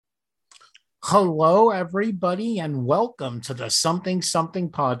Hello, everybody, and welcome to the Something Something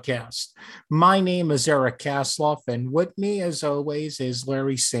podcast. My name is Eric Kasloff, and with me, as always, is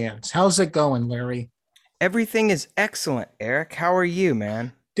Larry Sands. How's it going, Larry? Everything is excellent, Eric. How are you,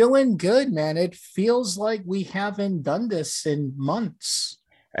 man? Doing good, man. It feels like we haven't done this in months.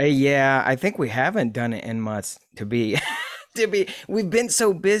 Yeah, I think we haven't done it in months to be we've been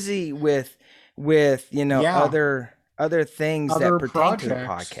so busy with Yeah, other things that other pertain to the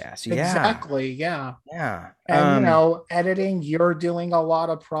projects. podcast. Yeah. Exactly. Yeah. Yeah. And, editing, you're doing a lot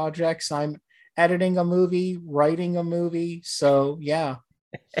of projects. I'm editing a movie, writing a movie. So, yeah,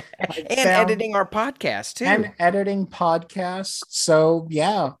 I And found editing our podcast too. and editing podcasts. So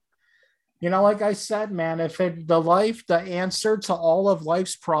yeah, like I said, man, if the answer to all of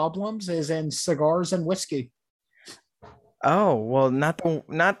life's problems is in cigars and whiskey. Oh, well, not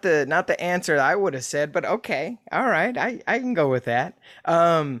the answer I would have said, but okay. All right. I can go with that.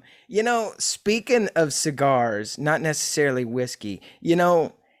 Speaking of cigars, not necessarily whiskey.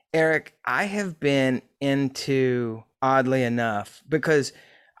 Eric, I have been into, oddly enough, because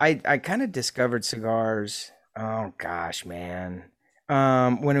I kind of discovered cigars, oh gosh, man.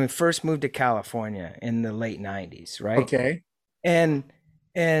 When we first moved to California in the late 90s, right? Okay. And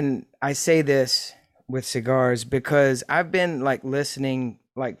and I say this with cigars because I've been like listening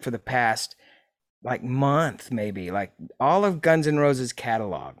like for the past like month maybe like all of Guns N' Roses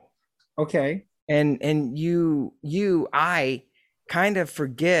catalog. Okay. And I kind of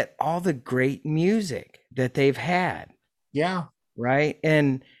forget all the great music that they've had, Yeah. right?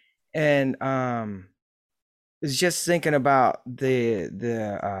 And was just thinking about the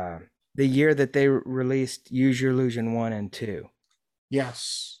year that they released Use Your Illusion 1 and 2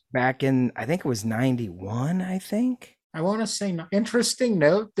 Yes. back in, I think it was 91, I think. I want to say, interesting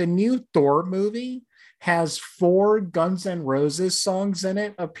note, the new Thor movie has four Guns N' Roses songs in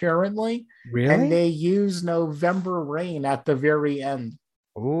it, apparently, and Really? they use November Rain at the very end.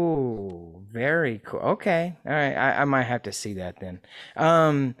 Ooh, very cool. Okay. All right. I might have to see that then.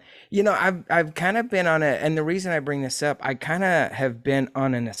 I've kind of been on a, and the reason I bring this up, I kind of have been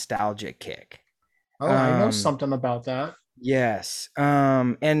on a nostalgic kick. Oh, I know Um, something about that. yes.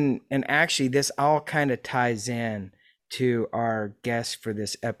 And actually this all kind of ties in to our guest for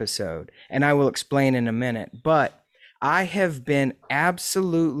this episode, and I will explain in a minute, but I have been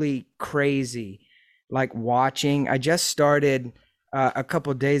absolutely crazy like watching. I just started a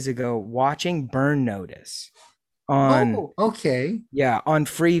couple days ago watching Burn Notice on, Oh, okay. yeah, on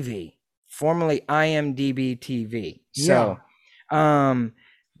Freevee, formerly IMDb TV. So, Yeah. um,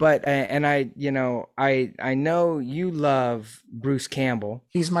 but and I know you love Bruce Campbell.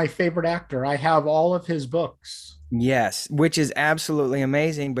 He's my favorite actor. I have all of his books. Yes, which is absolutely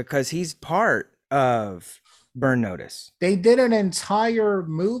amazing because he's part of Burn Notice. They did an entire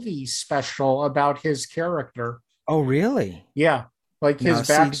movie special about his character. Oh, really? Yeah, like his No,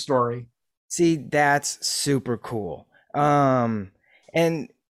 see, backstory. that's super cool. Um, and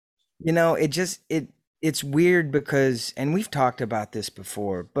it's weird because, and we've talked about this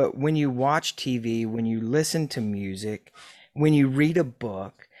before, but when you watch TV, when you listen to music, when you read a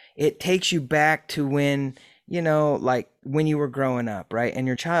book, it takes you back to when, like when you were growing up, right? And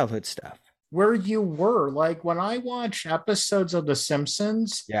your childhood stuff. Where you were. Like when I watch episodes of The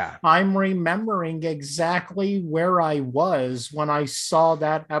Simpsons, Yeah. I'm remembering exactly where I was when I saw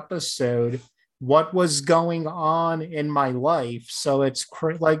that episode, what was going on in my life. So it's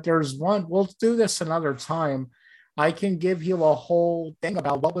like there's one, we'll do this another time. I can give you a whole thing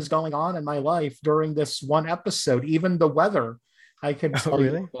about what was going on in my life during this one episode, even the weather I could Oh, tell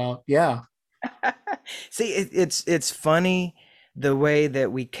you really? about. Yeah. See, it's funny the way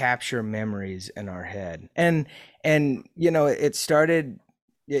that we capture memories in our head. And it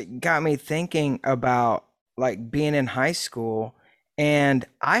got me thinking about like being in high school, and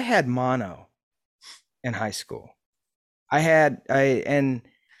I had mono in high school. I had I and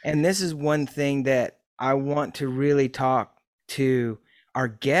this is one thing that I want to really talk to our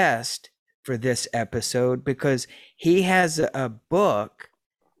guest for this episode because he has a book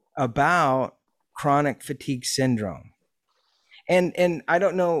about chronic fatigue syndrome. And I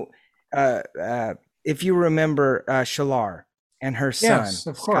don't know if you remember Shalar and her son Yes,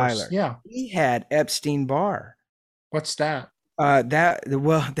 of course. Skylar. Yeah. He had Epstein-Barr. What's that? That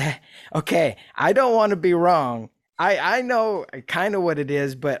well that okay. I don't want to be wrong. I know kind of what it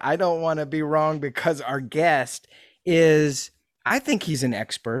is, but I don't want to be wrong because our guest is. I think he's an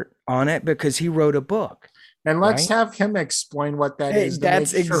expert on it because he wrote a book, And let's right? have him explain what that Hey, is to make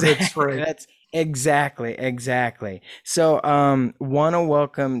sure it's right. that's exactly. So want to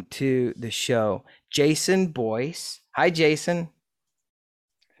welcome to the show Jason Boyce. Hi, Jason.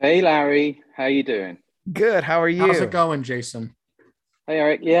 Hey Larry, how you doing? Good. How are How's it you? going, Jason? Hey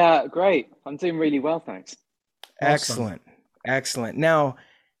Eric, yeah, great. I'm doing really well, thanks. Awesome. Excellent. Excellent. Now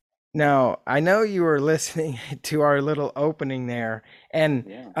I know you were listening to our little opening there, and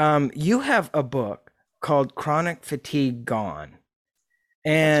Yeah, you have a book called Chronic Fatigue Gone.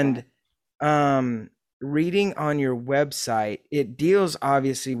 that's right. And um, reading on your website, it deals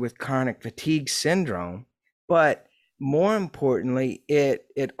obviously with chronic fatigue syndrome, but more importantly,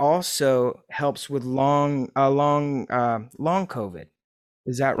 it also helps with long COVID.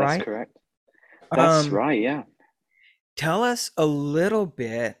 Is that That's right? correct. That's Um, right, yeah. Tell us a little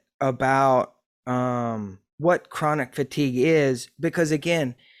bit about what chronic fatigue is, because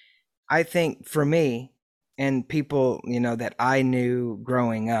again, I think for me and people, that I knew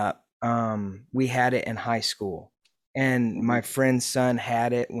growing up, we had it in high school, and hmm my friend's son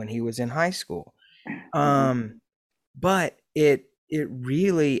had it when he was in high school. hmm Um, but it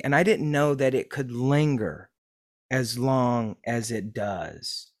really, and I didn't know that it could linger as long as it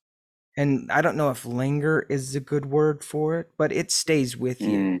does. And I don't know if linger is a good word for it, but it stays with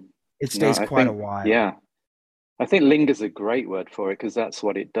you. Mm. It No, stays I quite a think, while. yeah, I think linger's a great word for it because that's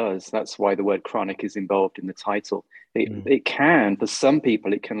what it does. That's why the word chronic is involved in the title. Mm. It can, for some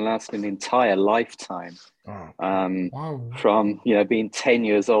people, it can last an entire lifetime. Oh, Um, Wow. from being 10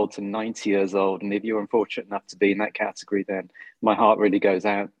 years old to 90 years old, and if you're unfortunate enough to be in that category, then my heart really goes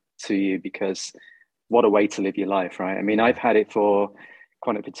out to you because what a way to live your life, right? I mean, yeah. I've had it for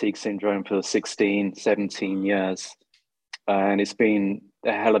chronic fatigue syndrome for 16, 17 years. And it's been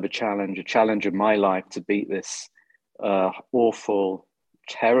a hell of a challenge of my life to beat this awful,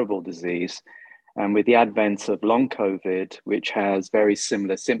 terrible disease. And with the advent of long COVID, which has very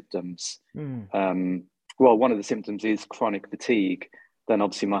similar symptoms, Mm. um, well, one of the symptoms is chronic fatigue. Then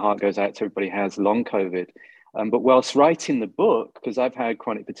obviously my heart goes out to everybody who has long COVID. But whilst writing the book, because I've had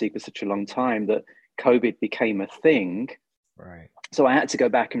chronic fatigue for such a long time that COVID became a thing, Right. so I had to go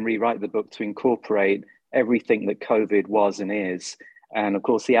back and rewrite the book to incorporate everything that COVID was and is. And of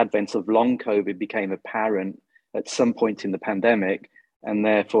course, the advent of long COVID became apparent at some point in the pandemic. And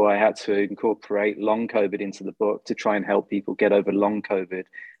therefore, I had to incorporate long COVID into the book to try and help people get over long COVID.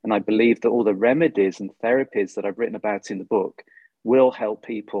 And I believe that all the remedies and therapies that I've written about in the book will help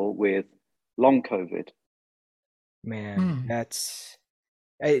people with long COVID. Man, Hmm. that's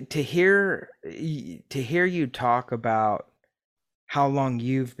to hear you talk about how long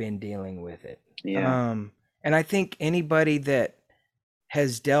you've been dealing with it. Yeah. Um, and I think anybody that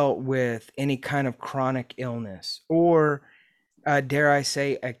has dealt with any kind of chronic illness, or dare I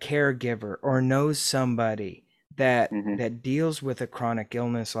say a caregiver, or knows somebody hmm that deals with a chronic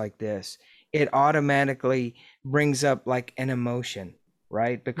illness like this, it automatically brings up like an emotion,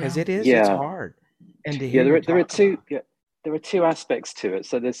 right? Because Yeah. it's Yeah. hard. And to hear Yeah, you there are talk about two. Yeah, there are two aspects to it.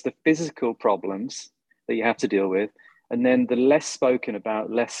 So there's the physical problems that you have to deal with, and then the less spoken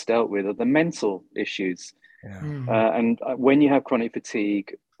about, less dealt with, are the mental issues. yeah. Hmm. And when you have chronic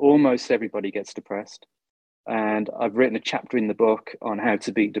fatigue, almost everybody gets depressed. And I've written a chapter in the book on how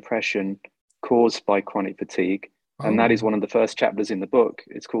to beat depression caused by chronic fatigue. And that is Oh. one of the first chapters in the book.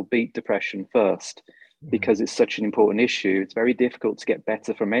 It's called Beat Depression First Mm, because it's such an important issue. It's very difficult to get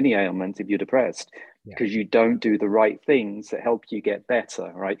better from any ailment if you're depressed yeah. because you don't do the right things that help you get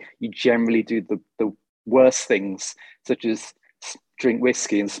better, right? You generally do the worst things, such as drink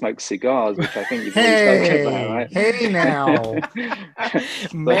whiskey and smoke cigars, which I think you've already spoken about, Hey, hey now. right?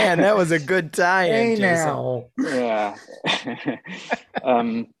 so, Man, that was a good tie-in, Hey Jason. now. yeah.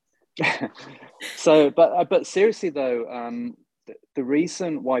 um, but seriously though, the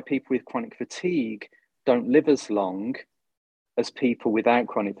reason why people with chronic fatigue don't live as long as people without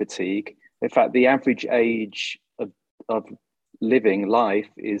chronic fatigue, in fact, the average age of living life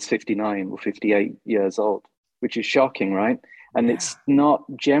is 59 or 58 years old, which is shocking, right? And Yeah. it's not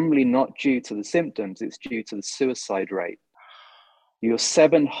generally not due to the symptoms, it's due to the suicide rate. You're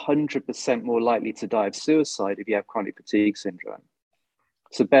 700% more likely to die of suicide if you have chronic fatigue syndrome.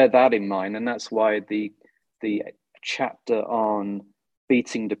 So bear that in mind, and that's why the chapter on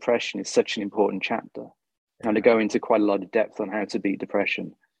beating depression is such an important chapter. And to Yeah. go into quite a lot of depth on how to beat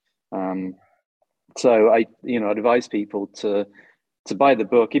depression. Um, so I advise people to buy the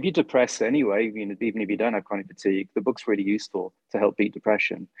book if you're depressed anyway. Even if you don't have chronic fatigue, the book's really useful to help beat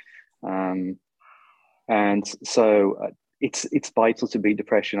depression. Um, and so it's vital to beat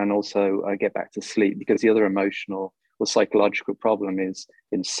depression and also get back to sleep because the other emotional or psychological problem is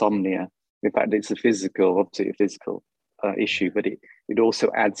insomnia. In fact, it's a physical, obviously a physical issue, but it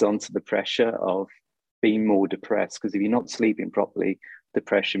also adds on to the pressure of being more depressed because if you're not sleeping properly,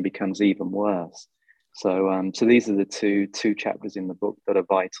 depression becomes even worse. So these are the two chapters in the book that are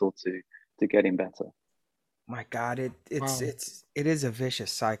vital to getting better. My God, it Wow. is a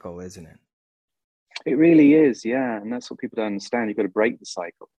vicious cycle, isn't it? It really is, yeah. And that's what people don't understand. You've got to break the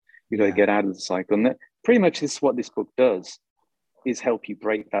cycle. You've got to Yeah. get out of the cycle. And that, pretty much this is what this book does, is help you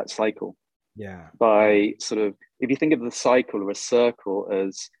break that cycle Yeah. by sort of, if you think of the cycle or a circle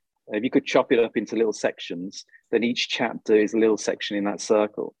as, if you could chop it up into little sections, then each chapter is a little section in that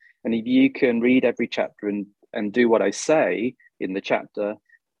circle. And if you can read every chapter and do what I say in the chapter,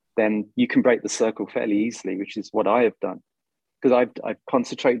 then you can break the circle fairly easily, which is what I have done. Because I've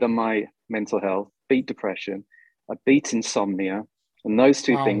concentrated on my mental health, beat depression, I beat insomnia, and those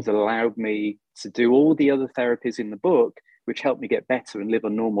two things allowed me to do all the other therapies in the book, which helped me get better and live a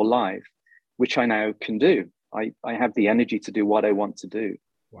normal life, which I now can do. I have the energy to do what I want to do.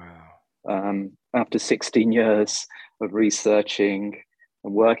 Wow. After 16 years of researching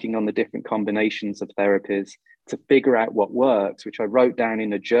and working on the different combinations of therapies to figure out what works, which I wrote down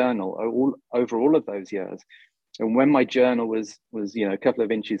in a journal over all of those years. And when my journal was a couple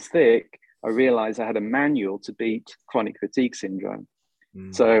of inches thick, I realized I had a manual to beat chronic fatigue syndrome.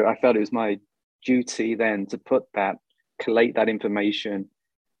 So I felt it was my duty then to collate that information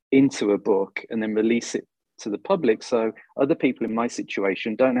into a book and then release it to the public, so other people in my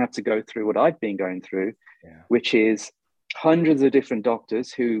situation don't have to go through what I've been going through, which is hundreds of different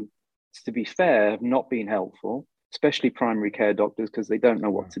doctors who, to be fair, have not been helpful, especially primary care doctors, because they don't know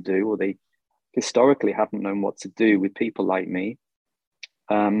what to do, or they historically haven't known what to do with people like me.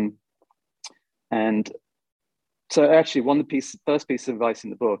 And so actually first piece of advice in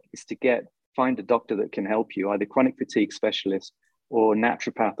the book is to find a doctor that can help you, either chronic fatigue specialist or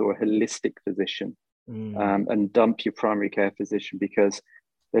naturopath or a holistic physician. And dump your primary care physician, because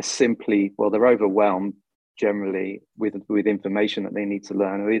they're overwhelmed generally with information that they need to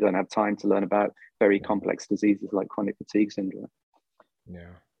learn, or they don't have time to learn about very complex diseases like chronic fatigue syndrome. Yeah.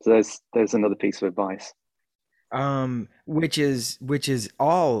 So there's another piece of advice. Which is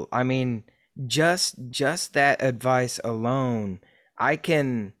all, I mean, just that advice alone,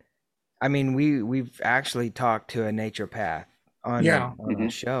 we've actually talked to a naturopath on the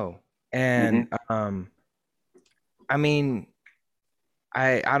show. And I mean,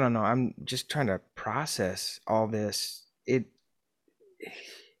 I don't know. I'm just trying to process all this.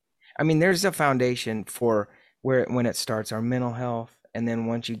 There's a foundation for when it starts, our mental health, and then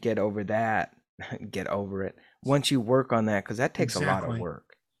once you get over that, get over it. Once you work on that, because that takes a lot of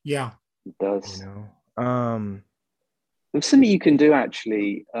work. Yeah, it does. There's something you can do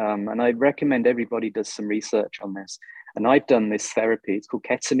actually, and I recommend everybody does some research on this. And I've done this therapy. It's called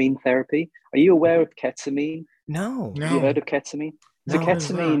ketamine therapy. Are you aware of ketamine? No. Have you heard of ketamine? No,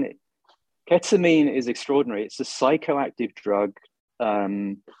 so ketamine is extraordinary. It's a psychoactive drug.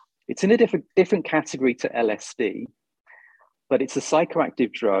 It's in a different category to LSD, but it's a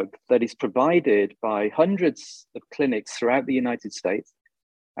psychoactive drug that is provided by hundreds of clinics throughout the United States.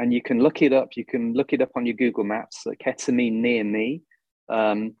 And you can look it up. You can look it up on your Google Maps, ketamine near me.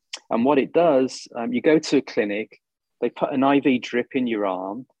 And what it does, you go to a clinic, they put an IV drip in your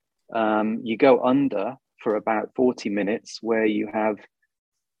arm. You go under for about 40 minutes where you have,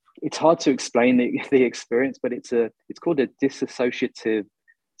 it's hard to explain the experience, but it's called a dissociative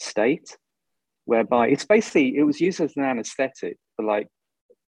state, whereby it was used as an anesthetic for like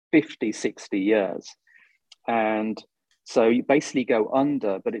 50, 60 years. And so you basically go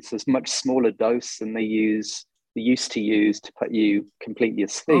under, but it's a much smaller dose than they used to use to put you completely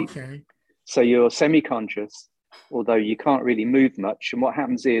asleep. Okay. So you're semi-conscious, although you can't really move much. And what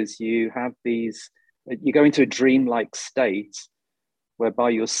happens is you go into a dreamlike state whereby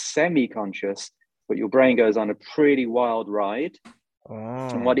you're semi-conscious, but your brain goes on a pretty wild ride.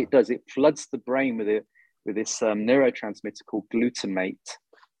 And what it does, it floods the brain with this neurotransmitter called glutamate.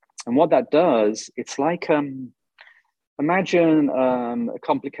 And what that does, it's like, imagine a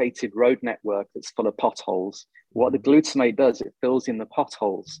complicated road network that's full of potholes. What the glutamate does, it fills in the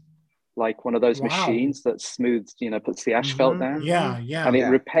potholes, like one of those machines that smooths, puts the asphalt down. Yeah. And it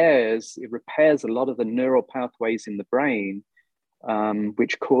repairs a lot of the neural pathways in the brain,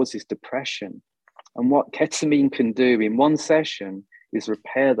 which causes depression. And what ketamine can do in one session is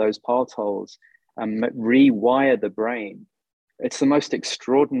repair those potholes and rewire the brain. It's the most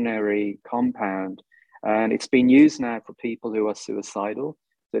extraordinary compound. And it's been used now for people who are suicidal.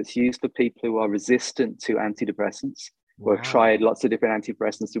 So it's used for people who are resistant to antidepressants, who have tried lots of different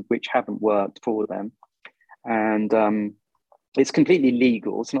antidepressants which haven't worked for them. And it's completely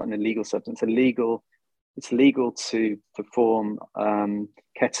legal. It's not an illegal substance. It's legal to perform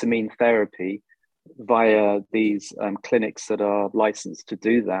ketamine therapy via these clinics that are licensed to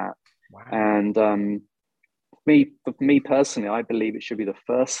do that. Wow. And for me personally, I believe it should be the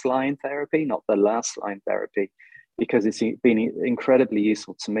first line therapy, not the last line therapy, because it's been incredibly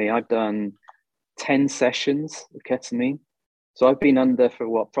useful to me. I've done 10 sessions of ketamine. So I've been under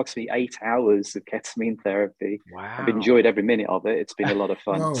for approximately 8 hours of ketamine therapy. Wow. I've enjoyed every minute of it. It's been a lot of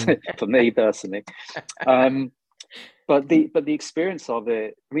fun for me personally. But the experience of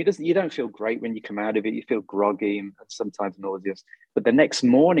it, I mean, you don't feel great when you come out of it. You feel groggy and sometimes nauseous. But the next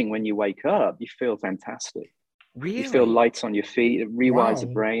morning when you wake up, you feel fantastic. Really? You feel light on your feet. It rewires the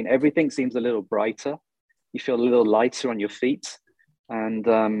brain. Everything seems a little brighter. You feel a little lighter on your feet. And,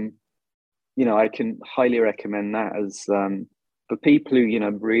 I can highly recommend that as for people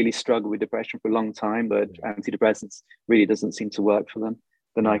who, really struggle with depression for a long time, but antidepressants really doesn't seem to work for them.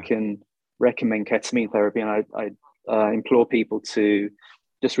 Then I can recommend ketamine therapy. And I implore people to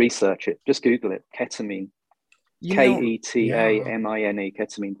just research it. Just Google it. Ketamine. Ketamine,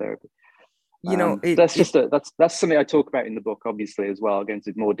 ketamine therapy. That's something I talk about in the book, obviously, as well. I'll go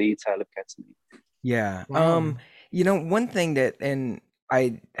into more detail of ketamine. Yeah. Wow. One thing that, and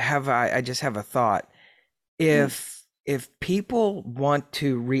I just have a thought. If people want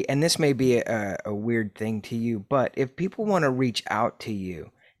to and this may be a weird thing to you, but if people want to reach out to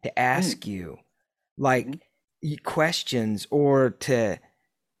you to ask you like questions or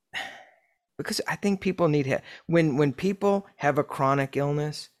because I think people need when people have a chronic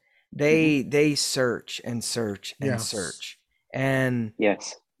illness, they search and search and search. And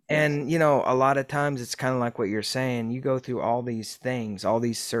and a lot of times it's kind of like what you're saying. You go through all these things, all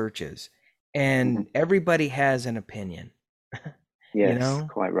these searches, and everybody has an opinion. Yes,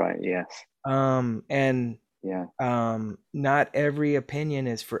 quite right. Yes. And not every opinion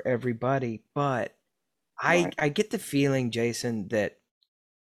is for everybody, but I get the feeling, Jason, that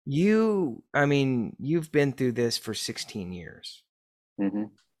you've been through this for 16 years.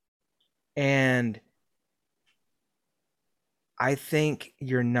 And I think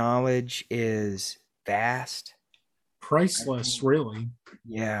your knowledge is vast. Priceless, really.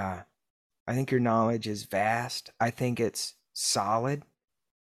 Yeah. I think your knowledge is vast. I think it's solid.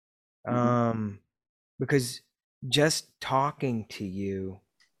 Because just talking to you,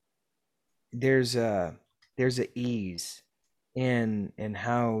 there's a ease in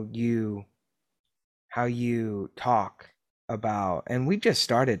how you talk about, and we just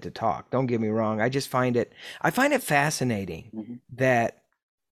started to talk. Don't get me wrong. I find it fascinating that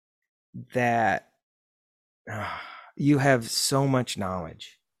you have so much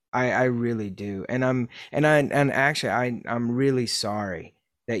knowledge. I really do. And I'm really sorry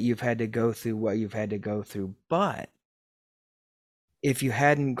that you've had to go through what you've had to go through. But if you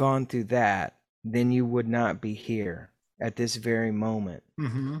hadn't gone through that, then you would not be here at this very moment.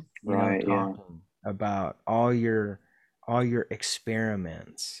 Talking about all your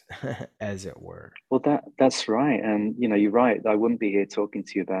experiments, as it were. Well, that's right. And you're right. I wouldn't be here talking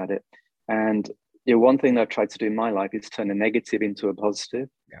to you about it. And one thing that I've tried to do in my life is turn a negative into a positive.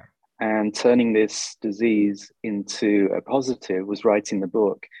 Yeah. And turning this disease into a positive was writing the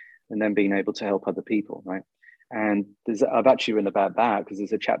book and then being able to help other people, right? And I've actually written about that because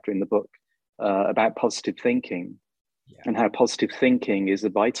there's a chapter in the book about positive thinking and how positive thinking is a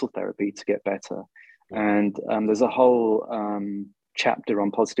vital therapy to get better. And there's a whole chapter on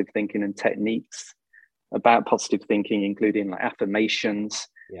positive thinking and techniques about positive thinking, including like affirmations,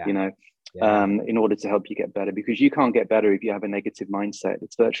 in order to help you get better, because you can't get better if you have a negative mindset.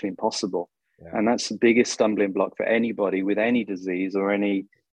 It's virtually impossible. And that's the biggest stumbling block for anybody with any disease or any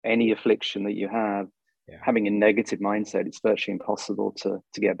affliction that you have. Having a negative mindset, it's virtually impossible to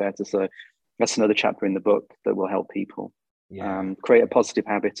get better. So that's another chapter in the book that will help people create a positive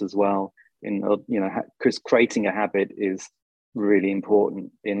habit as well. Because creating a habit is really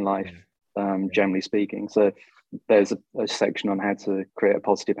important in life, generally speaking. So there's a section on how to create a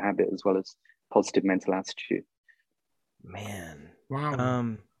positive habit as well as positive mental attitude. Man.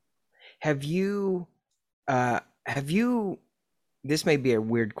 Wow. Have you this may be a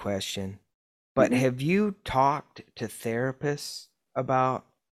weird question, but have you talked to therapists about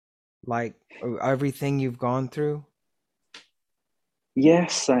like everything you've gone through?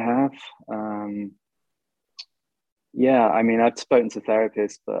 Yes, I have. I've spoken to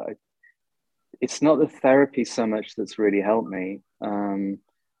therapists, but it's not the therapy so much that's really helped me.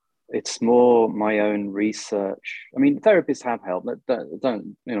 It's more my own research. I mean, therapists have helped. I'm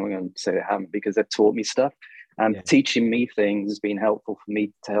going to say they haven't, because they've taught me stuff, and teaching me things has been helpful for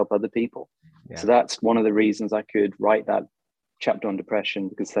me to help other people. So that's one of the reasons I could write that chapter on depression,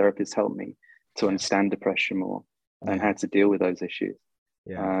 because therapists helped me to understand depression more and how to deal with those issues.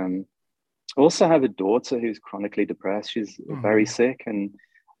 I also have a daughter who's chronically depressed. She's very sick, and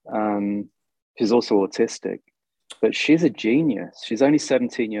who's also autistic, but she's a genius. She's only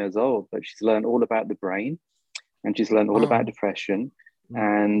 17 years old, but she's learned all about the brain, and she's learned all about depression.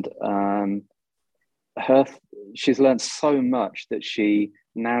 And she's learned so much that she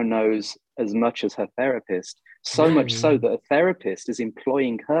now knows as much as her therapist, so much so that a therapist is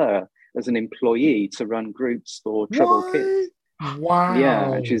employing her as an employee to run groups for troubled kids. Wow.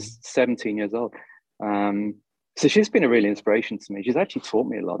 Yeah, and she's 17 years old. So she's been a real inspiration to me. She's actually taught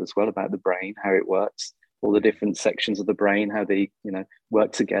me a lot as well about the brain, how it works, all the different sections of the brain, how they,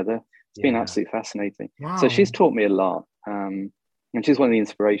 work together. It's been absolutely fascinating. Wow. So she's taught me a lot. And she's one of the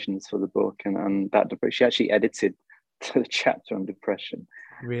inspirations for the book. And that she actually edited the chapter on depression.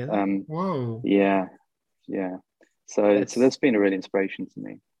 Really? Whoa. Yeah. So that's been a real inspiration to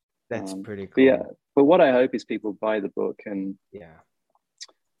me. That's pretty cool. But what I hope is people buy the book and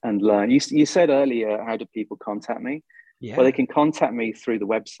learn. You said earlier, how do people contact me? Yeah. Well, they can contact me through the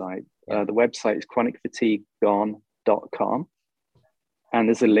website. The website is chronicfatigegone.com. And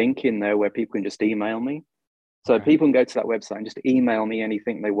there's a link in there where people can just email me. So people can go to that website and just email me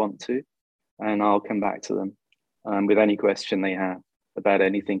anything they want to, and I'll come back to them with any question they have about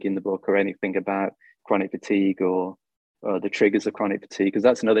anything in the book or anything about chronic fatigue or the triggers of chronic fatigue, because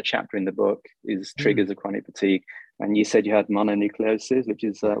that's another chapter in the book, is triggers of chronic fatigue. And you said you had mononucleosis, which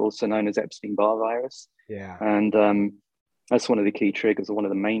is also known as Epstein-Barr virus. Yeah. And that's one of the key triggers, or one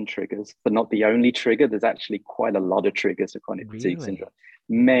of the main triggers, but not the only trigger. There's actually quite a lot of triggers of chronic fatigue syndrome.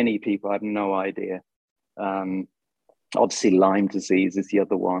 Many people have no idea. Obviously, Lyme disease is the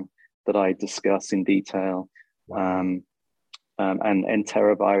other one that I discuss in detail. Wow. And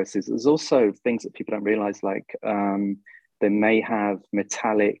enteroviruses. There's also things that people don't realize, like they may have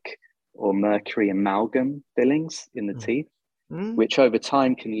metallic or mercury amalgam fillings in the teeth, which over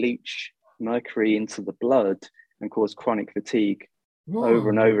time can leach mercury into the blood and cause chronic fatigue over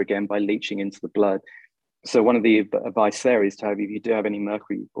and over again by leaching into the blood. So one of the advice there is to have, if you do have any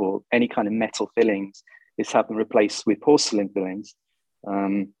mercury or any kind of metal fillings, is have them replaced with porcelain fillings,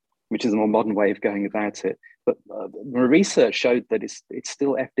 which is a more modern way of going about it. But research showed that it's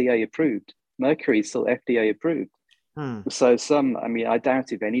still FDA approved. Mercury is still FDA approved. So I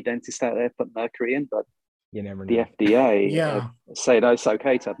doubt if any dentist out there put mercury in, but you never know. The FDA say no, it's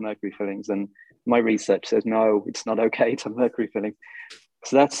okay to have mercury fillings. And my research says, no, it's not okay to have mercury fillings.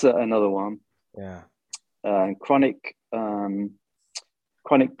 So that's another one. Yeah. Chronic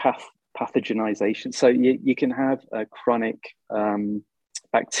pathogenization. So you can have chronic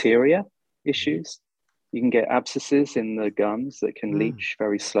bacteria issues. You can get abscesses in the gums that can leach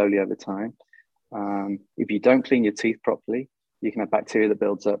very slowly over time. If you don't clean your teeth properly, you can have bacteria that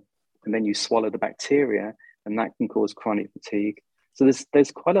builds up, and then you swallow the bacteria, and that can cause chronic fatigue. So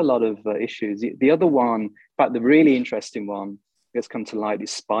there's quite a lot of issues. The other one, in fact, the really interesting one that's come to light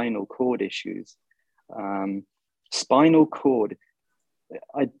is spinal cord issues. Spinal cord,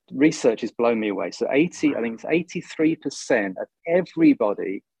 research has blown me away. So I think it's 83% of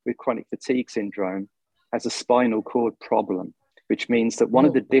everybody with chronic fatigue syndrome has a spinal cord problem, which means that one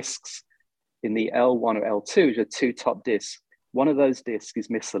of the discs in the L1 or L2, which are two top discs, one of those discs is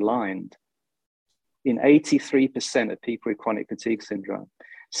misaligned in 83% of people with chronic fatigue syndrome.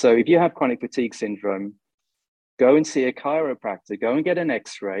 So if you have chronic fatigue syndrome, go and see a chiropractor, go and get an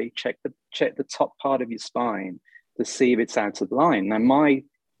x-ray, check the top part of your spine to see if it's out of line. Now, my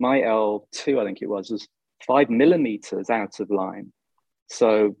L2, I think it was 5 millimeters out of line.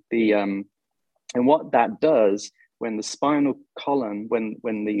 So and what that does, when the spinal column, when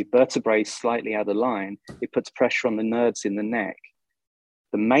the vertebrae is slightly out of line, it puts pressure on the nerves in the neck.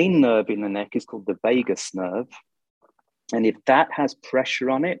 The main nerve in the neck is called the vagus nerve. And if that has pressure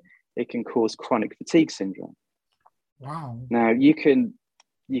on it, it can cause chronic fatigue syndrome. Wow. Now you can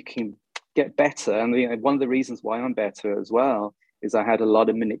get better. And one of the reasons why I'm better as well is I had a lot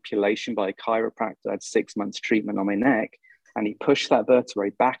of manipulation by a chiropractor. I had 6 months treatment on my neck, and he pushed that vertebrae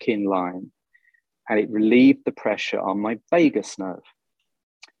back in line, and it relieved the pressure on my vagus nerve.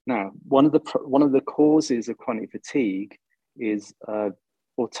 Now, one of the causes of chronic fatigue is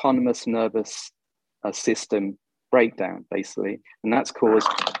autonomous nervous system breakdown, basically, and that's caused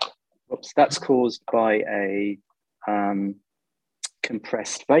by a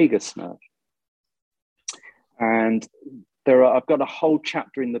compressed vagus nerve. And I've got a whole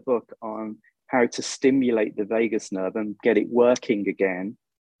chapter in the book on how to stimulate the vagus nerve and get it working again,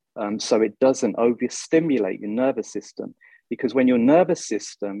 so it doesn't overstimulate your nervous system. Because when your nervous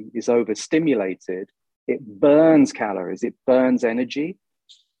system is overstimulated, it burns calories, it burns energy,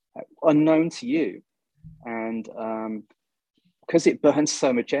 unknown to you. And because it burns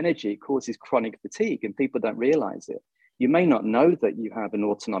so much energy, it causes chronic fatigue, and people don't realize it. you may not know that you have an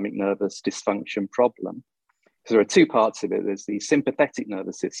autonomic nervous dysfunction problem, because there are two parts of it. There's the sympathetic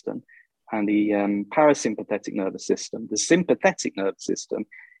nervous system and the parasympathetic nervous system. The sympathetic nervous system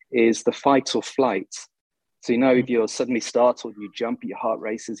is the fight or flight. So, if you're suddenly startled, you jump, your heart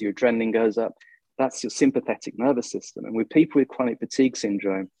races, your adrenaline goes up, that's your sympathetic nervous system. And with people with chronic fatigue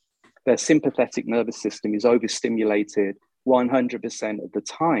syndrome, their sympathetic nervous system is overstimulated 100% of the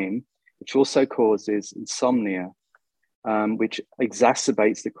time, which also causes insomnia, which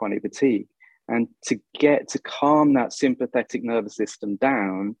exacerbates the chronic fatigue. And to calm that sympathetic nervous system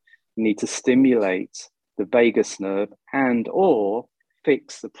down, you need to stimulate the vagus nerve and or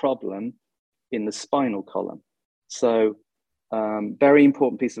fix the problem in the spinal column. So very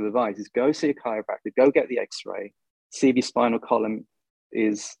important piece of advice is go see a chiropractor, go get the x-ray, see if your spinal column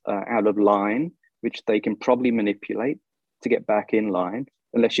is out of line, which they can probably manipulate to get back in line,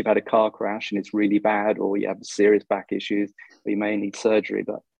 unless you've had a car crash and it's really bad, or you have serious back issues, or you may need surgery.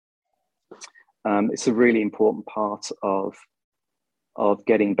 But it's a really important part of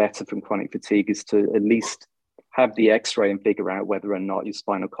getting better from chronic fatigue is to at least have the x-ray and figure out whether or not your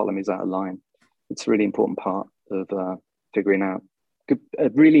spinal column is out of line. It's a really important part of figuring out, a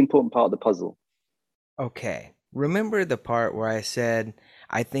really important part of the puzzle. Okay. Remember the part where I said,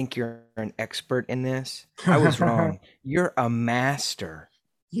 I think you're an expert in this? I was wrong. You're a master.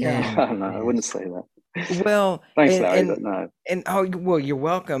 Yeah. No, I wouldn't say that. Well, thanks, Larry, but no. And oh, well, you're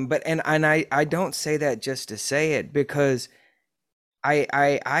welcome. But and I don't say that just to say it, because I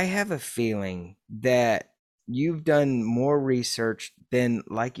have a feeling that you've done more research than,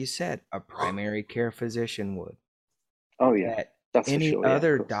 like you said, a primary care physician would. Oh yeah, that's any for sure,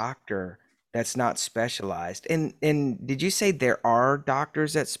 other doctor that's not specialized. And did you say there are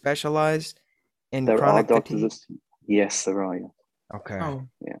doctors that specialize in chronic fatigue? Yes, there are. Yeah. Okay. Oh.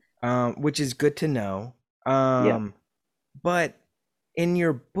 Yeah. Which is good to know. Yeah. But in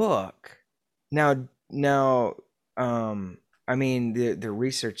your book, now, I mean, the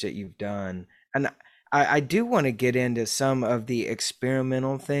research that you've done, and I do want to get into some of the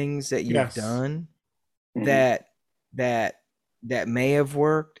experimental things that you've done that may have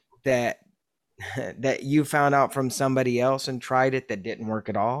worked, that you found out from somebody else and tried it that didn't work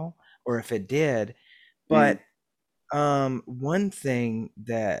at all, or if it did. But one thing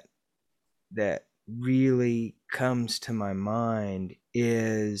that really comes to my mind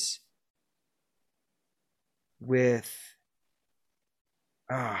is with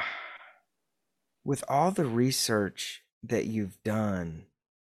all the research that you've done,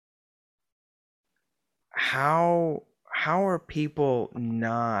 how are people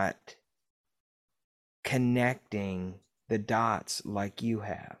not connecting the dots like you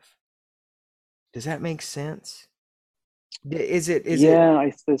have? Does that make sense? There's a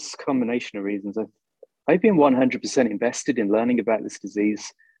combination of reasons. I've been 100% invested in learning about this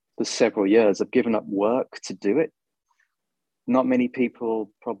disease for several years. I've given up work to do it. Not many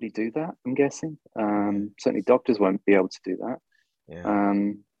people probably do that, I'm guessing. Certainly doctors won't be able to do that. Yeah.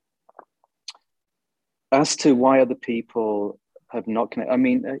 As to why other people have not connected, I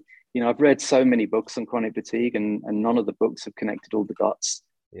mean, I've read so many books on chronic fatigue, and none of the books have connected all the dots.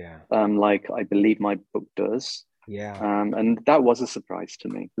 Yeah. Like I believe my book does. Yeah. And that was a surprise to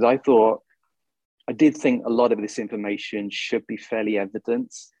me, because I did think a lot of this information should be fairly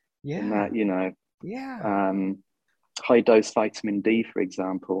evident. Yeah. In that, yeah. High dose vitamin D, for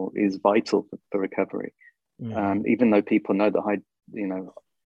example, is vital for recovery. Mm-hmm. Even though people know that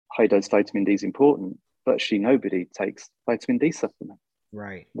high dose vitamin D is important, but actually nobody takes vitamin D supplement.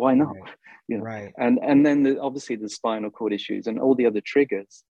 Right. Why not? Right. Right. And then obviously the spinal cord issues and all the other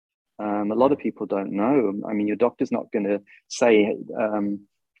triggers. A lot of people don't know. I mean, your doctor's not going to say,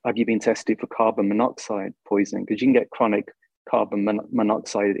 have you been tested for carbon monoxide poisoning? Because you can get chronic carbon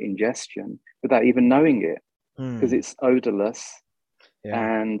monoxide ingestion without even knowing it, because it's odorless.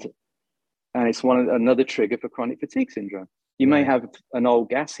 Yeah. And it's another trigger for chronic fatigue syndrome. You may have an old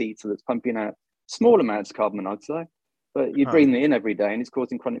gas heater that's pumping out small amounts of carbon monoxide, but you're breathing it in every day and it's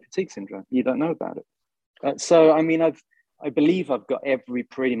causing chronic fatigue syndrome. You don't know about it. So, I mean, I believe I've got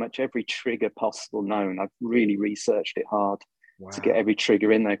pretty much every trigger possible known. I've really researched it hard to get every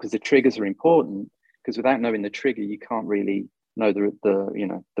trigger in there, because the triggers are important, because without knowing the trigger, you can't really know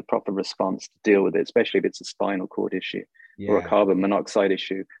the proper response to deal with it, especially if it's a spinal cord issue or a carbon monoxide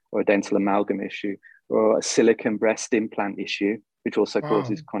issue or a dental amalgam issue or a silicone breast implant issue, which also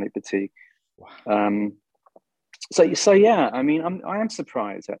causes chronic fatigue. So yeah, I mean, I am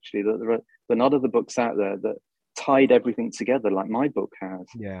surprised actually that there are not other books out there that tied everything together like my book has.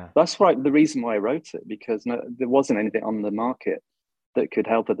 Yeah, that's right. The reason why I wrote it, because there wasn't anything on the market that could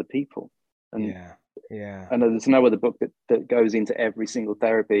help other people, and Yeah. And there's no other book that goes into every single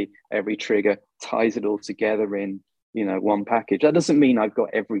therapy, every trigger, ties it all together in, one package. That doesn't mean I've got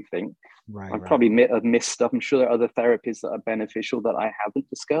everything. Right. I've probably missed stuff. I'm sure there are other therapies that are beneficial that I haven't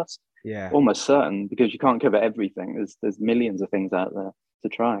discussed. Yeah. Almost certain, because you can't cover everything. There's millions of things out there to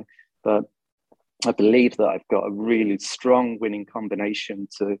try. But I believe that I've got a really strong winning combination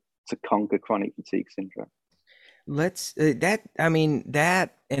to conquer chronic fatigue syndrome. That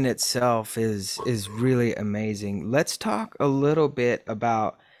in itself is really amazing. Let's talk a little bit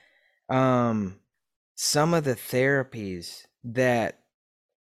about some of the therapies that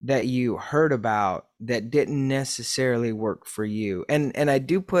you heard about that didn't necessarily work for you. And I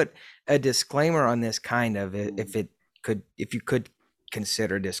do put a disclaimer on this, kind of, if you could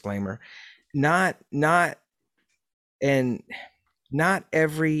consider a disclaimer. Not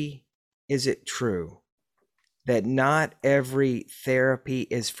every, is it true that not every therapy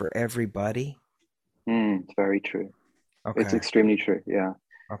is for everybody? It's very true. Okay. It's extremely true. Yeah.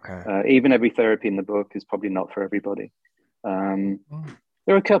 Okay. Even every therapy in the book is probably not for everybody. There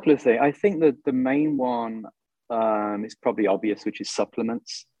are a couple of things. I think that the main one is probably obvious, which is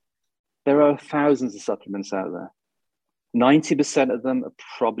supplements. There are thousands of supplements out there. 90% of them are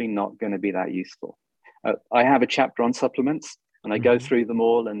probably not going to be that useful. I have a chapter on supplements, and I go through them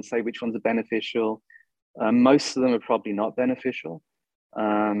all and say which ones are beneficial. Most of them are probably not beneficial.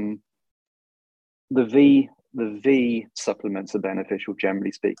 The V supplements are beneficial,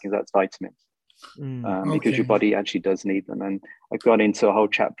 generally speaking. That's vitamins, because your body actually does need them. And I got into a whole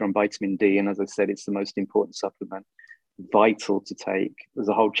chapter on vitamin D, and as I said, it's the most important supplement, vital to take. There's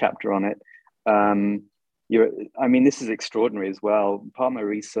a whole chapter on it. This is extraordinary as well. Part of my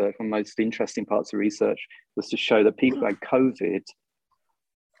research, one of the most interesting parts of research, was to show that people who had COVID,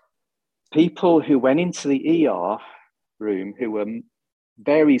 people who went into the ER room who were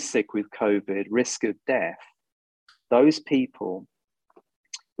very sick with COVID, risk of death, those people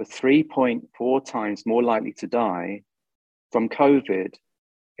were 3.4 times more likely to die from COVID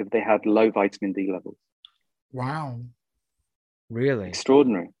if they had low vitamin D levels. Wow. Really?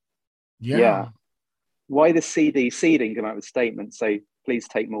 Extraordinary. Yeah. Why the CDC didn't come out with a statement say, please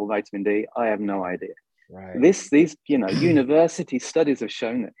take more vitamin D, I have no idea. Right. These university studies have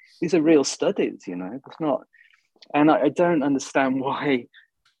shown it. These are real studies, it's not. And I don't understand why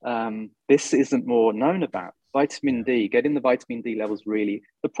this isn't more known about. Vitamin D, getting the vitamin D levels really.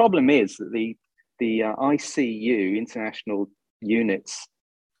 The problem is that the ICU, international units,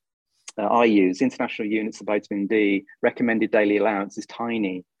 IUs, international units of vitamin D, recommended daily allowance is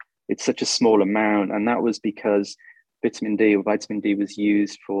tiny. It's such a small amount. And that was because vitamin D was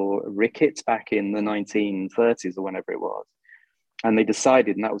used for rickets back in the 1930s or whenever it was. And they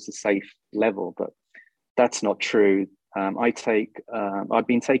decided, and that was a safe level, but that's not true. I've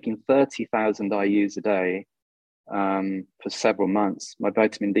been taking 30,000 IUs a day for several months. My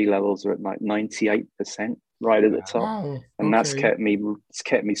vitamin D levels are at like 98%, right at the top. Wow. And that's kept me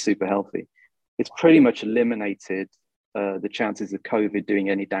super healthy. It's pretty much eliminated the chances of COVID doing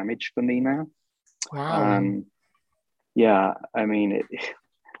any damage for me now. Wow.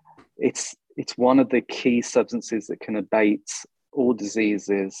 It's one of the key substances that can abate all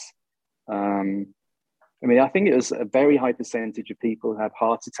diseases. I think it was a very high percentage of people who have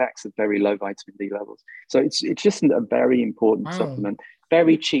heart attacks at very low vitamin D levels. So it's just a very important supplement,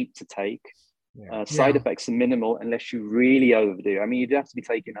 very cheap to take. Side effects are minimal unless you really overdo. You'd have to be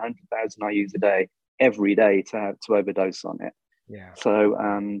taking 100,000 IUs a day every day to overdose on it. Yeah.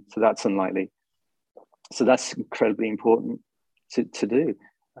 So that's unlikely. So that's incredibly important to do.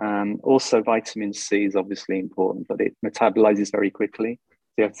 Also, vitamin C is obviously important, but it metabolizes very quickly.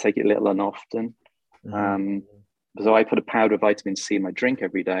 So you have to take it little and often. So I put a powder of vitamin C in my drink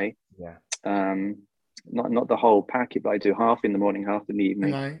every day. Not the whole packet, but I do half in the morning, half in the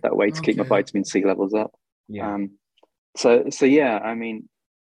evening. That way to keep my vitamin C levels up. Talk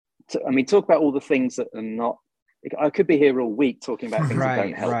about all the things that are not. I could be here all week talking about things that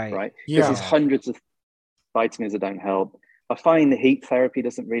don't help, right? Because there's hundreds of vitamins that don't help. I find the heat therapy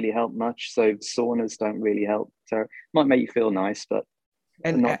doesn't really help much, so saunas don't really help. So it might make you feel nice, but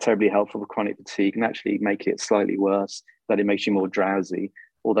not terribly helpful for chronic fatigue, and actually make it slightly worse, that it makes you more drowsy,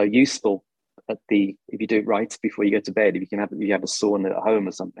 although useful if you do it right before you go to bed, if you have a sauna at home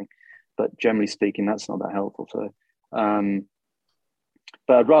or something. But generally speaking, that's not that helpful. So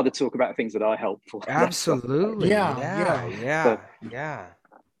but I'd rather talk about things that are helpful. Absolutely. Yeah.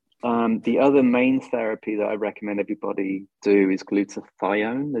 The other main therapy that I recommend everybody do is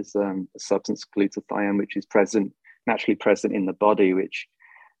glutathione. There's a substance, glutathione, which is naturally present in the body, which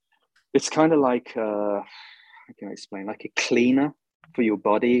it's kind of like, how can I explain, like a cleaner for your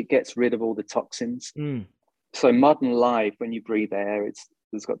body. It gets rid of all the toxins. Mm. So modern life, when you breathe air,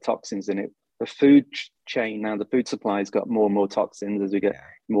 there's got toxins in it. The food chain now, the food supply has got more and more toxins as we get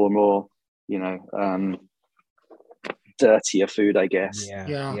more and more, dirtier food, I guess.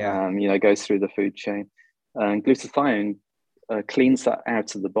 Goes through the food chain. And glutathione cleans that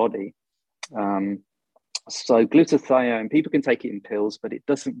out of the body. So glutathione, people can take it in pills, but it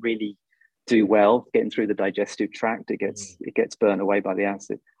doesn't really do well getting through the digestive tract. It gets burnt away by the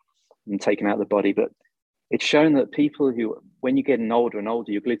acid and taken out of the body. But it's shown that people who, when you're getting older and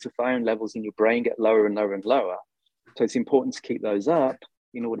older, your glutathione levels in your brain get lower and lower and lower. So it's important to keep those up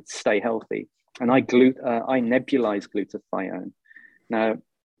in order to stay healthy. And I nebulize glutathione. Now,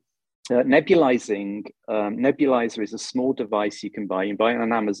 nebulizer is a small device you can buy. You can buy it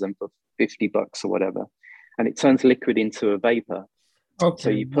on Amazon for $50 or whatever, and it turns liquid into a vapor. Okay. So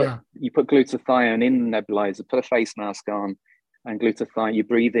you put glutathione in the nebulizer, put a face mask on, and glutathione, you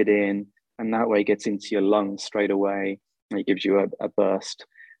breathe it in, and that way it gets into your lungs straight away, and it gives you a burst.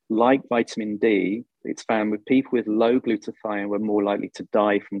 Like vitamin D, it's found with people with low glutathione were more likely to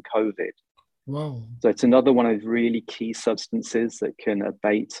die from COVID. Wow. So it's another one of those really key substances that can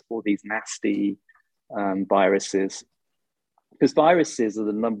abate all these nasty viruses. Because viruses are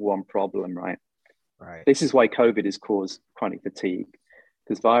the number one problem, right? Right. This is why COVID has caused chronic fatigue.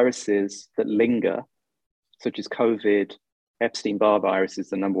 Because viruses that linger, such as COVID, Epstein-Barr virus is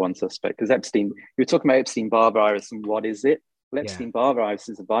the number one suspect. Because you're talking about Epstein-Barr virus, and what is it? Well, Epstein-Barr virus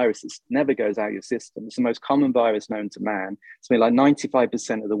is a virus that never goes out of your system. It's the most common virus known to man. Something like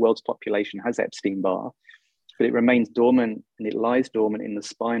 95% of the world's population has Epstein-Barr, but it remains dormant, and it lies dormant in the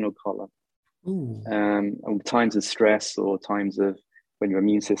spinal column. And times of stress or times of when your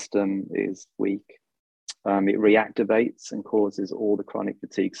immune system is weak, it reactivates and causes all the chronic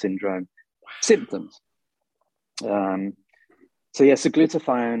fatigue syndrome symptoms. So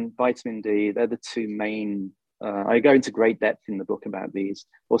glutathione, vitamin D, they're the two main. I go into great depth in the book about these.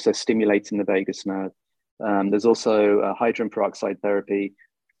 Also stimulating the vagus nerve. There's also hydrogen peroxide therapy.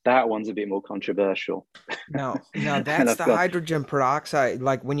 That one's a bit more controversial. Now that's the hydrogen peroxide,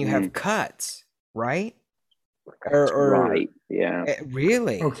 like when you have cuts, right? Right, yeah.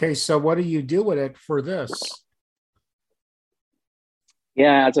 Really? Okay, so what do you do with it for this?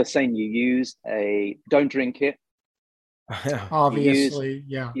 Yeah, as I was saying, don't drink it. Obviously,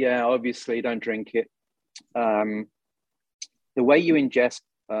 obviously don't drink it. The way you ingest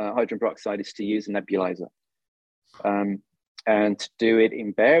hydrogen peroxide is to use a nebulizer, and to do it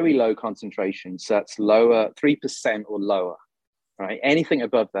in very low concentrations. So that's lower, 3% or lower, right? Anything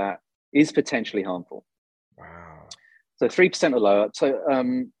above that is potentially harmful. Wow. So 3% or lower. So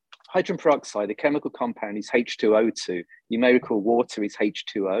hydrogen peroxide, the chemical compound is H2O2. You may recall water is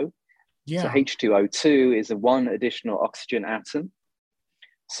H2O. Yeah. So H2O2 is one additional oxygen atom.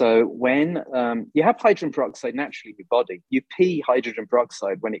 So when you have hydrogen peroxide naturally in your body, you pee hydrogen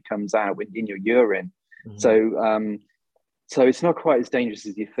peroxide when it comes out in your urine. Mm-hmm. So it's not quite as dangerous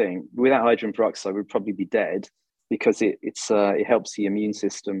as you think. Without hydrogen peroxide, we'd probably be dead because it helps the immune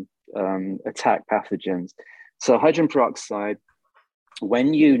system attack pathogens. So hydrogen peroxide,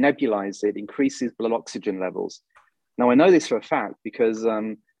 when you nebulize it, increases blood oxygen levels. Now, I know this for a fact because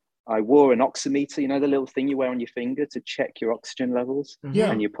I wore an oximeter, you know, the little thing you wear on your finger to check your oxygen levels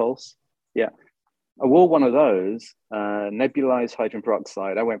and your pulse. Yeah. I wore one of those, nebulized hydrogen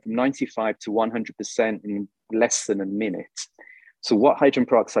peroxide. I went from 95 to 100% in less than a minute. So what hydrogen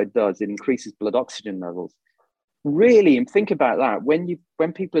peroxide does, it increases blood oxygen levels. Really, and think about that. When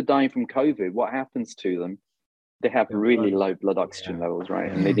people are dying from COVID, what happens to them? They have really low blood oxygen levels, right?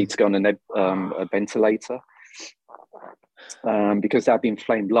 Yeah. And they need to go on a ventilator. Because they have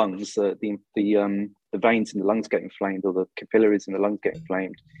inflamed lungs, the veins in the lungs get inflamed, or the capillaries in the lungs get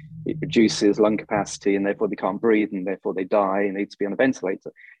inflamed. It reduces lung capacity, and therefore they can't breathe, and therefore they die and need to be on a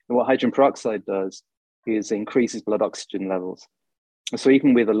ventilator. And what hydrogen peroxide does is increases blood oxygen levels. So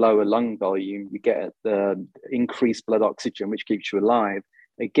even with a lower lung volume, you get the increased blood oxygen, which keeps you alive.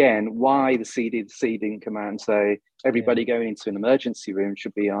 Again, why the CDC didn't come out and say everybody going into an emergency room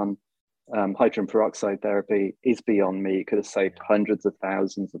should be on hydrogen peroxide therapy is beyond me. It could have saved hundreds of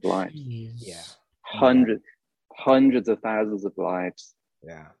thousands of lives. Hundreds of thousands of lives.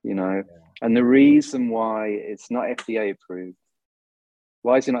 You know, and the reason why it's not FDA approved.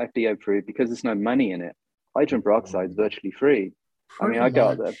 Why is it not FDA approved? Because there's no money in it. Hydrogen peroxide is virtually free. I mean, I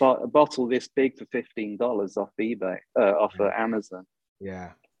got a bottle this big for $15 off eBay, off Amazon.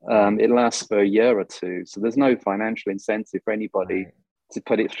 It lasts for a year or two, so there's no financial incentive for anybody to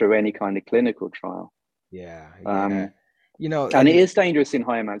put it through any kind of clinical trial. You know, and it is dangerous in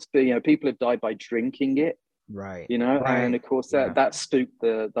high amounts. But you know, people have died by drinking it. Right. you know. And Right. of course Yeah. that spooked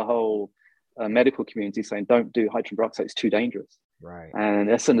the whole medical community, saying don't do hydrogen peroxide, it's too dangerous. Right. And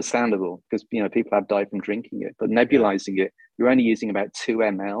that's understandable because, you know, people have died from drinking it. But Yeah. nebulizing it, you're only using about 2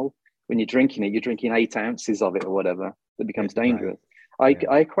 ml. When you're drinking it, you're drinking 8 ounces of it or whatever. That becomes Right. dangerous. Yeah.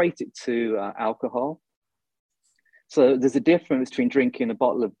 I equate it to alcohol. So there's a difference between drinking a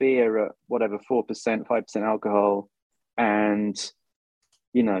bottle of beer at whatever 4%, 5% alcohol, and,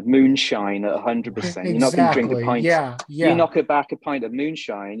 you know, moonshine at 100%. You're not going to drink a Exactly. pint. Yeah. You Yeah. knock it back a pint of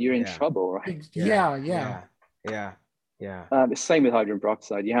moonshine, you're in Yeah. trouble, right? Yeah. Yeah. Yeah. Yeah. Yeah. Yeah. The same with hydrogen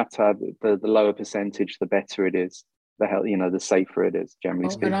peroxide. You have to have the lower percentage, the better it is. The hell, you know, the safer it is, generally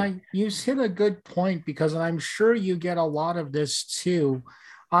Well, and speaking. you hit a good point because I'm sure you get a lot of this too.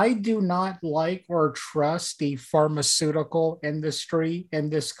 I do not like or trust the pharmaceutical industry in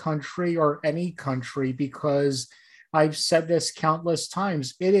this country or any country because I've said this countless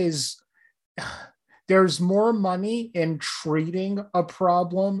times. It is there's more money in treating a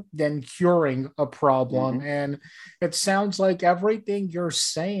problem than curing a problem. Mm-hmm. And it sounds like everything you're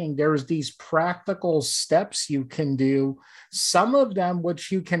saying, there's these practical steps you can do, some of them which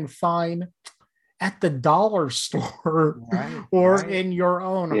you can find at the dollar store Right. or Right. in your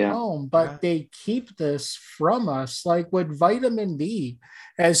own Yeah. home, Yeah. but they keep this from us. Like with vitamin D,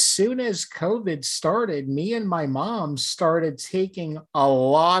 as soon as COVID started, me and my mom started taking a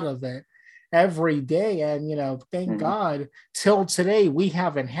lot of it every day. And, you know, thank Mm-hmm. God till today, we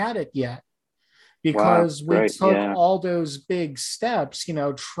haven't had it yet Wow. because we Great. took Yeah. all those big steps, you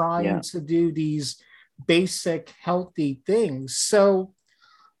know, trying Yeah. to do these basic healthy things. So,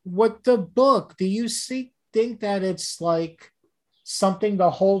 what the book, do you think that it's like something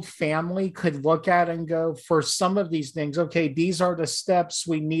the whole family could look at and go, for some of these things, okay, these are the steps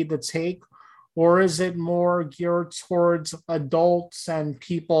we need to take? Or is it more geared towards adults and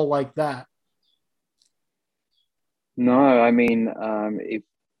people like that? No, I mean,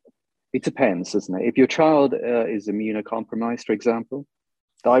 it depends, doesn't it? If your child is immunocompromised, for example,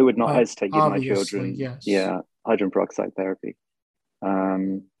 I would not hesitate to give my Obviously, children, yes. yeah, hydrogen peroxide therapy.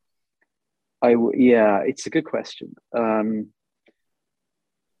 Um, yeah, it's a good question.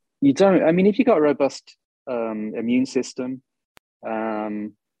 You don't, I mean, if you've got a robust immune system,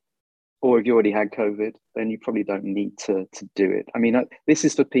 um, or if you already had COVID, then you probably don't need to do it. I mean, this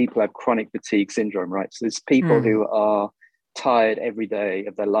is for people who have chronic fatigue syndrome, right? So there's people Hmm. who are tired every day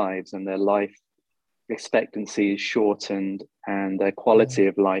of their lives and their life expectancy is shortened and their quality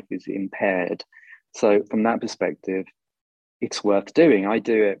of life is impaired. So from that perspective, it's worth doing. I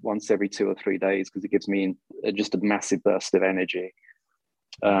do it once every 2 or 3 days because it gives me just a massive burst of energy.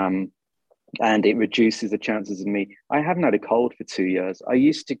 Um, and it reduces the chances of me. I haven't had a cold for 2 years. I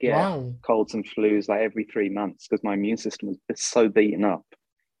used to get Wow. colds and flus like every 3 months because my immune system was so beaten up,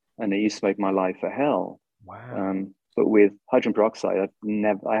 and it used to make my life a hell. Wow. But with hydrogen peroxide,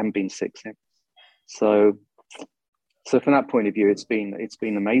 I haven't been sick since. So from that point of view, it's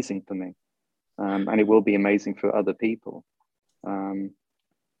been amazing for me, and it will be amazing for other people.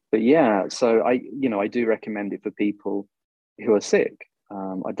 But yeah, so I do recommend it for people who are sick.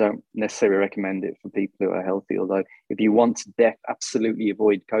 I don't necessarily recommend it for people who are healthy. Although, if you want to absolutely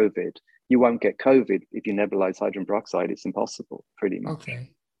avoid COVID, you won't get COVID if you nebulize hydrogen peroxide. It's impossible, pretty much.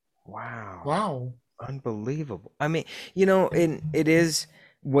 Okay. Wow. Wow. Unbelievable. I mean, you know, and it is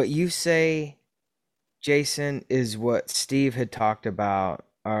what you say, Jason, is what Steve had talked about,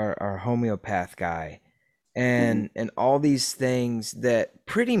 our homeopath guy, Mm-hmm. and all these things that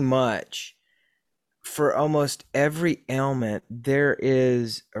pretty much for almost every ailment there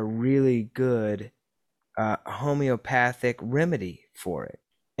is a really good homeopathic remedy for it.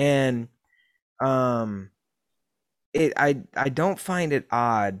 And um I don't find it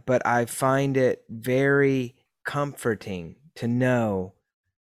odd, but I find it very comforting to know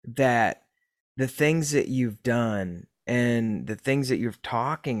that the things that you've done and the things that you're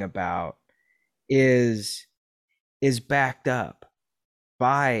talking about is backed up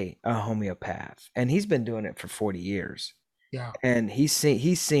by a homeopath, and he's been doing it for 40 years, Yeah. and he's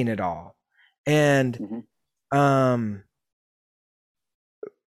seen it all. And Mm-hmm. um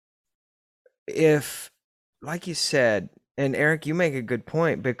if, like you said, and Eric, you make a good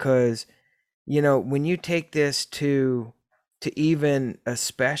point, because you know, when you take this to even a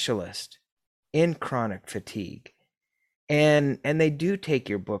specialist in chronic fatigue, and they do take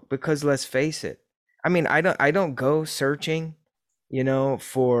your book, because let's face it, I mean, I don't go searching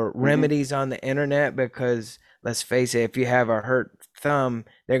for Hmm. remedies on the internet, because let's face it, if you have a hurt thumb,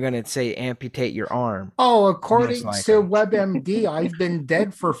 they're going to say amputate your arm, Oh, most according to likely. WebMD, I've been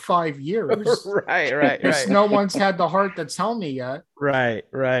dead for 5 years. Right, right, Just right. no one's had the heart to tell me yet. Right,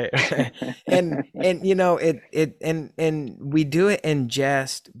 right. And and we do it in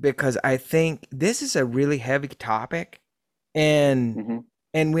jest because I think this is a really heavy topic, and Hmm.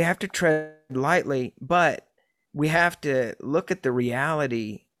 and we have to tread lightly, but we have to look at the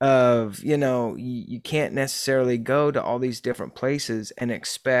reality of, you can't necessarily go to all these different places and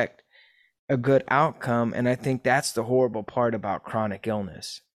expect a good outcome, and I think that's the horrible part about chronic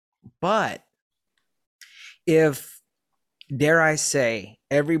illness. But if, dare I say,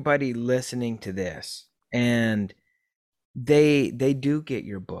 everybody listening to this, and they do get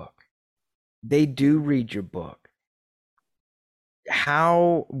your book, they do read your book,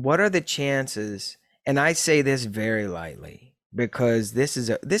 what are the chances, and I say this very lightly because this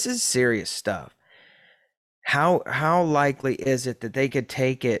is serious stuff. How likely is it that they could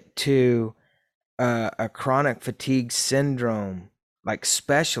take it to a chronic fatigue syndrome like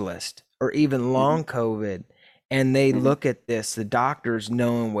specialist, or even Hmm. long COVID, and they Hmm. look at this, the doctors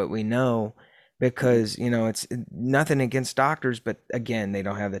knowing what we know, Hmm. because it's nothing against doctors, but again, they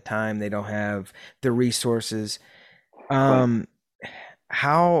don't have the time, they don't have the resources. Quite. um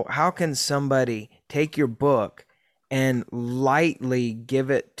how can somebody take your book and lightly give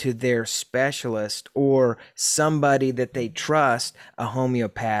it to their specialist or somebody that they trust, a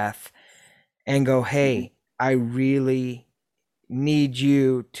homeopath, and go, Hmm. hey, I really need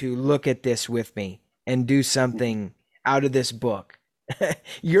you to look at this with me and do Hmm. something out of this book,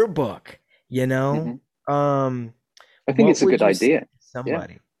 your book, you know? Hmm. Um, I think what it's a would good you say idea. to Yeah,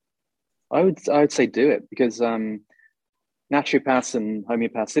 somebody? I would say do it because naturopaths and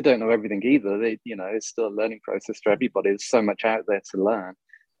homeopaths, they don't know everything either. It's still a learning process for everybody. There's so much out there to learn.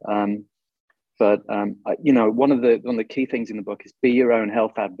 Um, but one of the key things in the book is be your own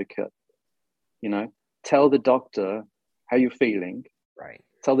health advocate. You know, tell the doctor how you're feeling. Right.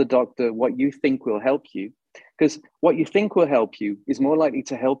 Tell the doctor what you think will help you, because what you think will help you is more likely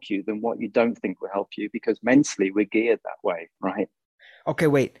to help you than what you don't think will help you. Because mentally, we're geared that way, right? Okay,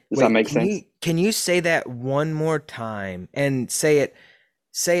 wait, Does that wait. make Can sense? you can you say that one more time and say it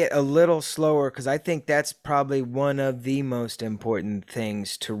a little slower, because I think that's probably one of the most important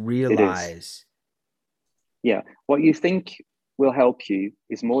things to It is. realize. Yeah. What you think will help you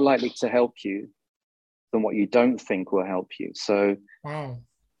is more likely to help you than what you don't think will help you. So Wow.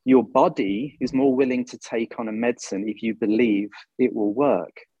 your body is more willing to take on a medicine if you believe it will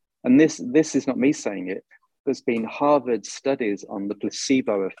work. And this is not me saying it. There's been Harvard studies on the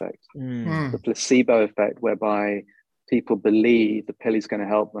placebo effect. Mm, The Hmm. placebo effect, whereby people believe the pill is going to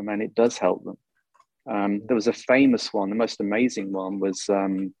help them, and it does help them. There was a famous one. The most amazing one was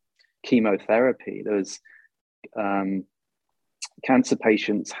chemotherapy. There was um, cancer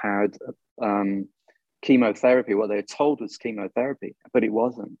patients had um, chemotherapy. What they were told was chemotherapy, but it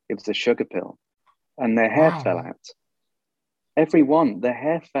wasn't. It was a sugar pill, and their hair fell Wow. out. Everyone, their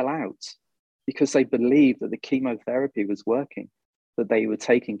hair fell out because they believed that the chemotherapy was working, that they were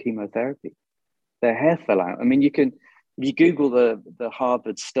taking chemotherapy. Their hair fell out. I mean, if you Google the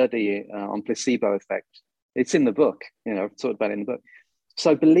Harvard study on placebo effect, it's in the book. I've talked about it in the book.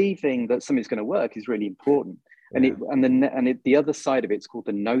 So believing that something's going to work is really important. And yeah. the other side of it's called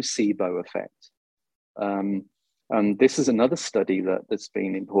the nocebo effect. Um, and this is another study that's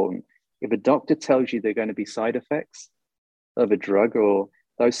been important. If a doctor tells you there are going to be side effects of a drug, or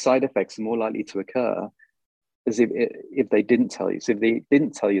those side effects are more likely to occur as if they didn't tell you. So if they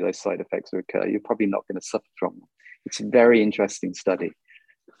didn't tell you those side effects will occur, you're probably not going to suffer from them. It's a very interesting study.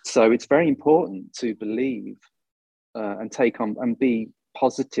 So it's very important to believe and take on and be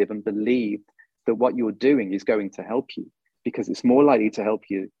positive and believe that what you're doing is going to help you, because it's more likely to help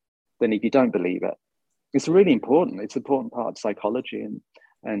you than if you don't believe it. It's really important. It's an important part of psychology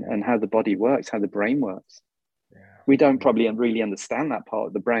and how the body works, how the brain works. Yeah. We don't probably really understand that part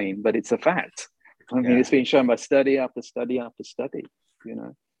of the brain, but it's a fact. I mean, Yeah. it's been shown by study after study after study. You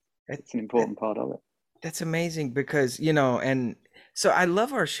know, That, it's an that important part of it. that's amazing because, and so I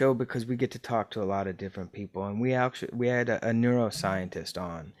love our show because we get to talk to a lot of different people, and we had a neuroscientist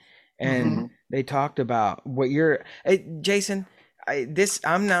on, and Hmm. Mm-hmm. they talked about what you're, Jason,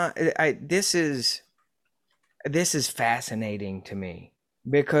 I'm not, this is fascinating to me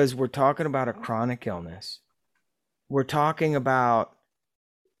because we're talking about a chronic illness. We're talking about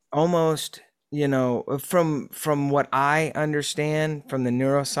almost, from what I understand from the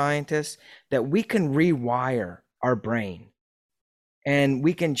neuroscientists, that we can rewire our brain and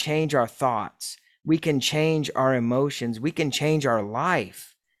we can change our thoughts. we can change our emotions, we can change our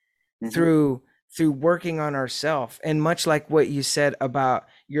life through working on ourselves. And much like what you said about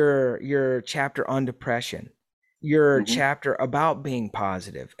your chapter on depression, your chapter about being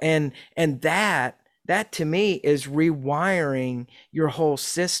positive, and that to me is rewiring your whole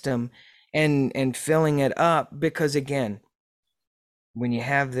system and filling it up. Because again, when you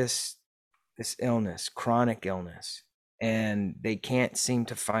have this illness, chronic illness, and they can't seem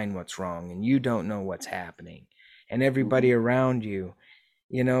to find what's wrong, and you don't know what's happening, and everybody around you,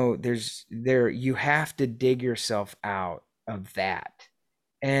 you know, you have to dig yourself out of that.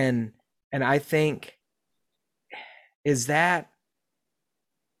 And I think, is that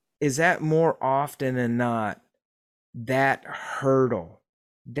more often than not that hurdle,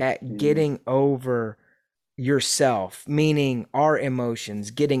 that getting over yourself, meaning our emotions,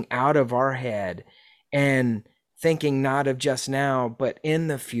 getting out of our head and thinking not of just now, but in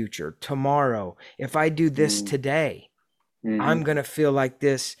the future, tomorrow. If I do this today, I'm going to feel like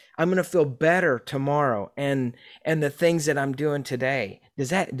this. I'm going to feel better tomorrow. And the things that I'm doing today,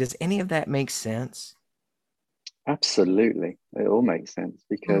 does any of that make sense? Absolutely. It all makes sense,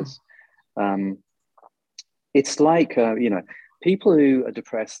 because it's like, you know, people who are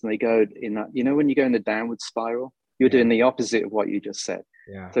depressed and they go in that, you know, when you go in the downward spiral, you're doing the opposite of what you just said.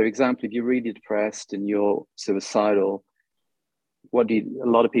 So, for example, if you're really depressed and you're suicidal, a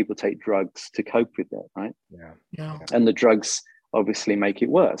lot of people take drugs to cope with that, right? And the drugs obviously make it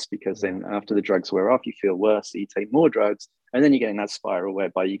worse, because then after the drugs wear off, you feel worse, so you take more drugs, and then you get in that spiral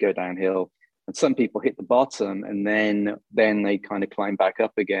whereby you go downhill. And some people hit the bottom, and then they kind of climb back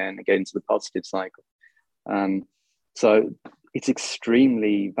up again and get into the positive cycle. So it's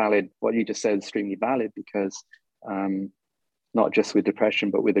extremely valid. What you just said is extremely valid, because not just with depression,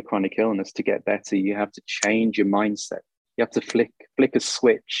 but with a chronic illness, to get better, you have to change your mindset. You have to flick a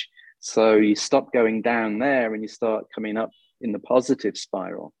switch. So you stop going down there and you start coming up in the positive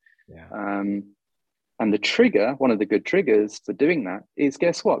spiral. And the trigger, one of the good triggers for doing that is,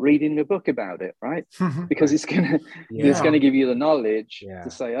 guess what? Reading a book about it, right? Because it's gonna give you the knowledge to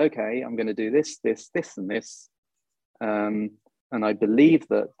say, okay, I'm gonna do this, this, this, and this. And I believe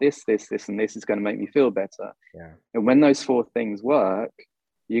that this, and this is going to make me feel better. And when those 4 things work,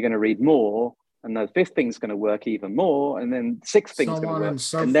 you're going to read more, and the 5th thing's going to work even more, and then the 6th thing's going to work.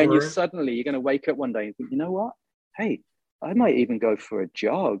 And then you're going to wake up one day and think, you know what? Hey, I might even go for a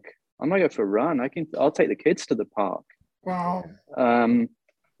jog. I might go for a run. I'll take the kids to the park. Wow. And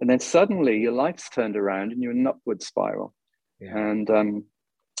then suddenly your life's turned around and you're in an upward spiral. And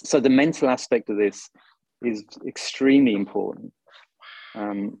so the mental aspect of this is extremely important.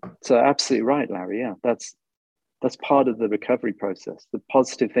 So absolutely right, Larry. Yeah, that's part of the recovery process. The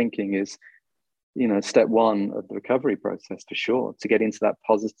positive thinking is, you know, step 1 of the recovery process, for sure, to get into that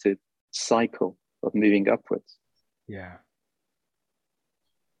positive cycle of moving upwards.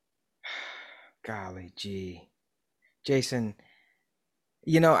 Golly gee, Jason,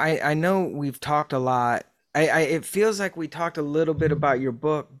 you know, I know we've talked a lot. It feels like we talked a little bit about your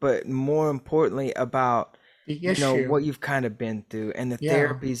book, but more importantly about you know what you've kind of been through and the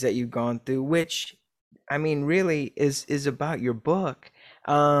therapies that you've gone through, which I mean really is about your book.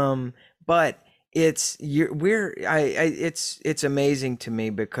 But it's amazing to me,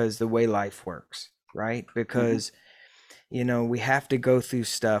 because the way life works, right? Because you know, we have to go through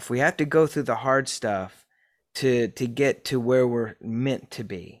stuff. We have to go through the hard stuff to get to where we're meant to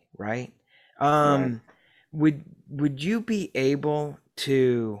be, right? Would you be able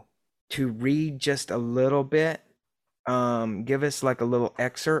to read just a little bit? Give us like a little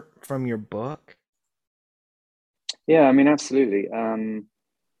excerpt from your book. Yeah, I mean, absolutely.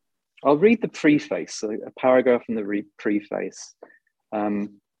 I'll read the preface, so a paragraph from the preface.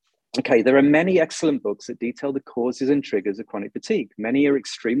 Okay, there are many excellent books that detail the causes and triggers of chronic fatigue. Many are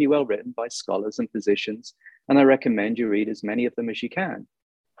extremely well written by scholars and physicians, and I recommend you read as many of them as you can.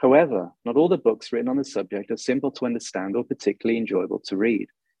 However, not all the books written on the subject are simple to understand or particularly enjoyable to read.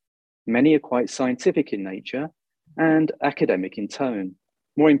 Many are quite scientific in nature and academic in tone.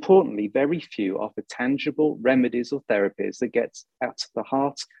 More importantly, very few offer tangible remedies or therapies that get at the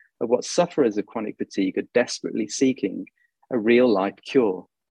heart of what sufferers of chronic fatigue are desperately seeking, a real-life cure.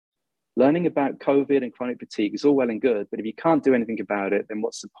 Learning about COVID and chronic fatigue is all well and good, but if you can't do anything about it, then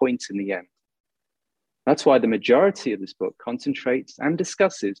what's the point in the end? That's why the majority of this book concentrates and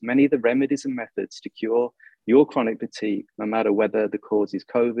discusses many of the remedies and methods to cure your chronic fatigue, no matter whether the cause is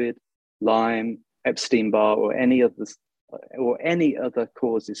COVID, Lyme, Epstein-Barr, or any other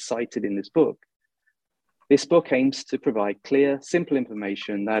causes cited in this book. This book aims to provide clear, simple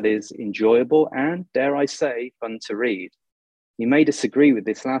information that is enjoyable and, dare I say, fun to read. You may disagree with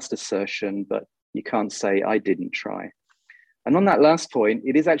this last assertion, but you can't say I didn't try. And on that last point,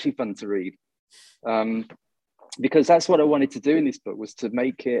 it is actually fun to read, because that's what I wanted to do in this book, was to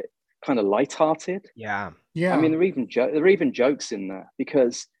make it kind of lighthearted. Yeah. Yeah. I mean, there are even jokes in there,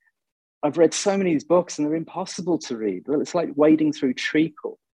 because I've read so many of these books and they're impossible to read. Well, it's like wading through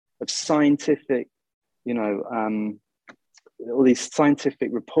treacle of scientific, all these scientific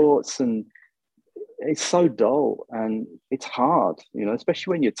reports, and it's so dull and it's hard,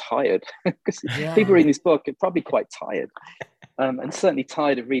 especially when you're tired, because people reading this book are probably quite tired, and certainly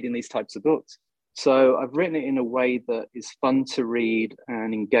tired of reading these types of books. So I've written it in a way that is fun to read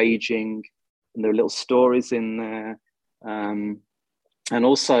and engaging, and there are little stories in there. And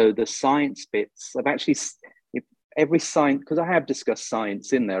also the science bits, I've actually, every science, because I have discussed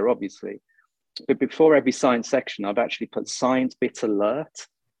science in there, obviously, but before every science section, I've actually put science bit alert.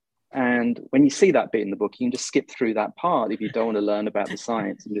 And when you see that bit in the book, you can just skip through that part if you don't want to learn about the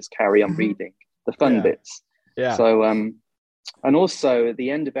science, and just carry on reading the fun bits. Yeah. So, and also at the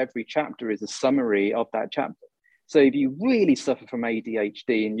end of every chapter is a summary of that chapter. So if you really suffer from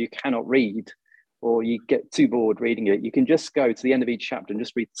ADHD and you cannot read, or you get too bored reading it, you can just go to the end of each chapter and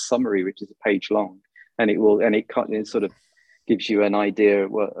just read the summary, which is a page long, and it sort of gives you an idea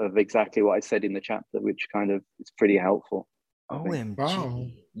of exactly what I said in the chapter, which kind of is pretty helpful. OMG. Wow.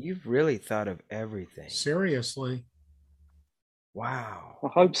 You've really thought of everything. Seriously. Wow. I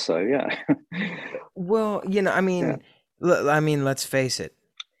hope so, yeah. Well, let's face it.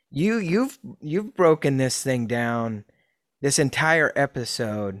 You've broken this thing down, this entire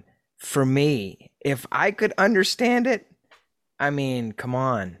episode, for me. If I could understand it, I mean, come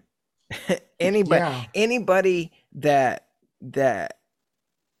on. Anybody that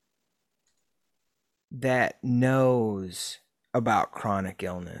knows about chronic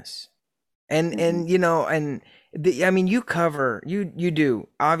illness, and you do,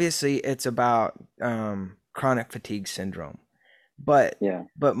 obviously it's about chronic fatigue syndrome, but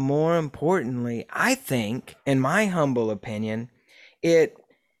more importantly, I think, in my humble opinion, it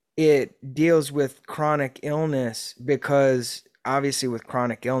deals with chronic illness, because obviously with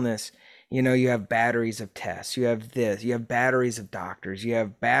chronic illness, you have batteries of tests, you have batteries of doctors, you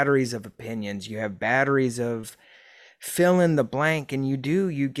have batteries of opinions, you have batteries of fill in the blank, and you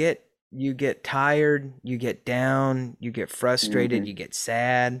get tired, you get down, you get frustrated, you get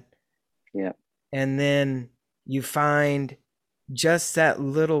sad. Yeah. And then you find just that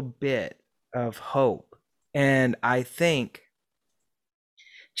little bit of hope. And I think,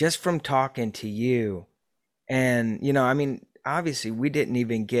 just from talking to you, and obviously we didn't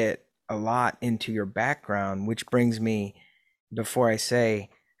even get a lot into your background, which brings me, before I say,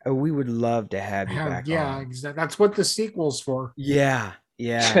 we would love to have you back on. Exactly. That's what the sequel's for. Yeah.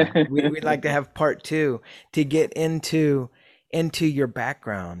 We'd like to have part 2 to get into your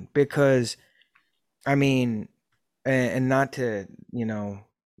background, because and not to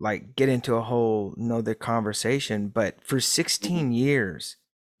get into a whole nother conversation, but for 16 years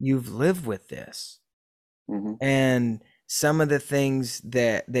you've lived with this, and some of the things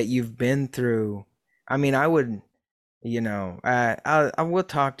that you've been through. I would, I will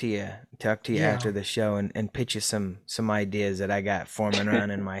talk to you after the show, and pitch you some ideas that I got forming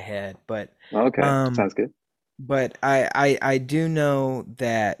around in my head. But okay, sounds good. But I do know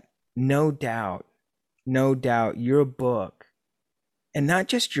that, no doubt, your book, and not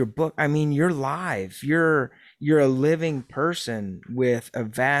just your book, you're live, you're a living person with a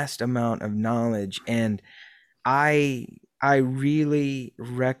vast amount of knowledge, and I really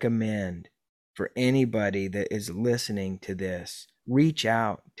recommend, for anybody that is listening to this, reach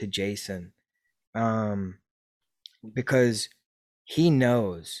out to Jason, because he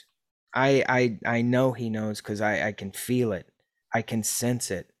knows. I know he knows, because I can feel it, I can sense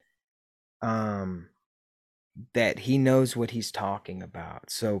it, that he knows what he's talking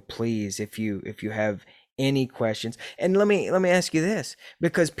about. So please, if you have any questions, and let me ask you this,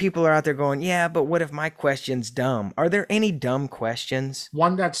 because people are out there going, yeah, but what if my question's dumb? Are there any dumb questions?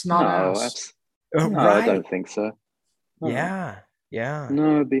 One that's not asked. No, right. I don't think so. No. Yeah.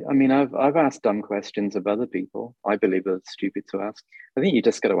 No, I've asked dumb questions of other people. I believe they're stupid to ask. I think you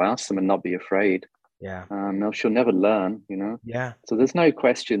just got to ask them and not be afraid. Yeah. Else you'll never learn, Yeah. So there's no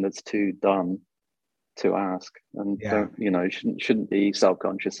question that's too dumb to ask, and shouldn't be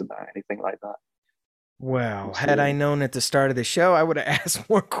self-conscious about anything like that. Well, absolutely. Had I known at the start of the show, I would have asked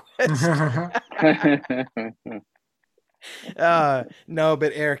more questions. No,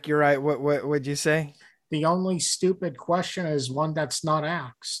 but Eric, you're right. What would you say? The only stupid question is one that's not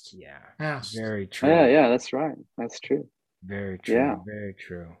asked. Yeah. Asked. Very true. Yeah, that's right. That's true. Very true. Yeah. Very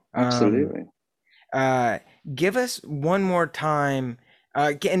true. Absolutely. Give us one more time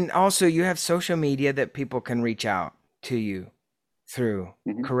And also, you have social media that people can reach out to you through,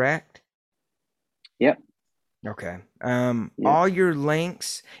 Hmm. correct? Yeah. Okay. Yeah. All your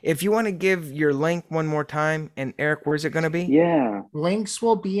links, if you want to give your link one more time, and Eric, where's it going to be? Yeah. Links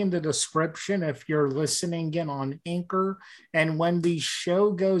will be in the description if you're listening in on Anchor. And when the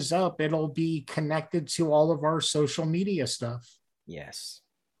show goes up, it'll be connected to all of our social media stuff. Yes.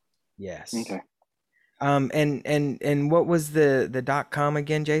 Yes. Okay. And what was the .com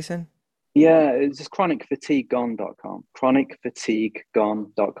again, Jason? Yeah, it's just chronicfatiguegone.com.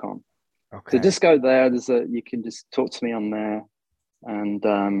 Chronicfatiguegone.com. So Okay. just go there. You can just talk to me on there,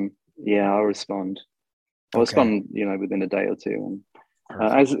 and yeah, I'll respond. I'll Okay. respond, within a day or two. And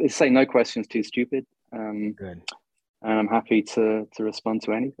Perfect. as I say, no question's too stupid. Good. And I'm happy to respond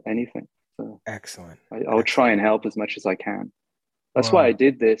to anything. So Excellent. I'll try Excellent. and help as much as I can. That's why I Well,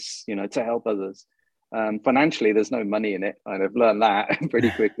 did this, to help others. Financially, there's no money in it, and I've learned that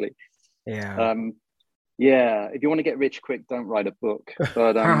pretty quickly. yeah. Um, yeah, if you want to get rich quick, don't write a book.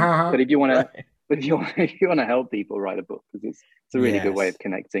 But if you want to, Right. but if you want to help people, write a book because it's a really good way of Yes.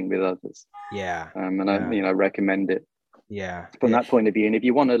 connecting with others. Yeah. And Yeah. I recommend it Yeah. from that point of view. And if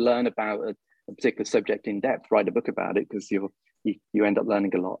you want to learn about a particular subject in depth, write a book about it because you end up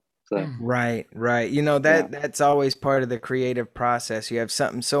learning a lot. So Right, right. You know, yeah, that's always part of the creative process. You have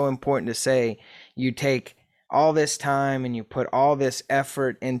something so important to say. You take all this time and you put all this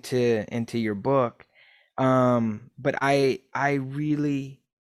effort into your book. But I really,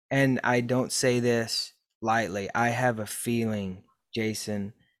 and I don't say this lightly, I have a feeling,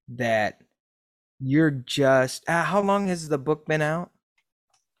 Jason, that you're just how long has the book been out?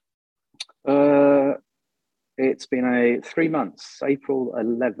 uh, it's been a 3 months. April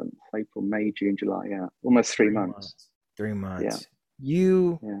 11th, April, May, June, July. Yeah, almost 3 months. 3 months. Three Yeah, months.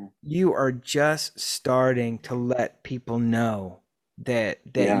 You yeah, you are just starting to let people know that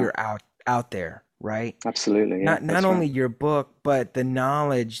yeah. you're out there, right? Absolutely. Yeah, Not that's right. only your book, but the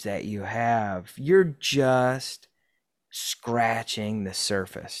knowledge that you have. You're just scratching the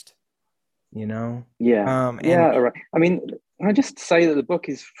surface, you know? Yeah, And yeah. All right. I mean, can I just say that the book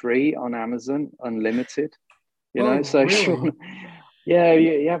is free on Amazon, unlimited. Oh, So if you really? want, yeah,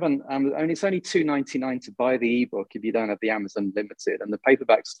 you haven't. Only it's only $2.99 to buy the ebook if you don't have the Amazon Limited, and the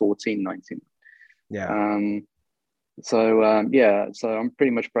paperback's $14.99. yeah, Um, yeah, so I'm pretty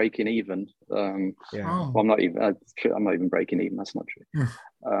much breaking even. yeah. Well, Oh, I'm not even breaking even. That's not true.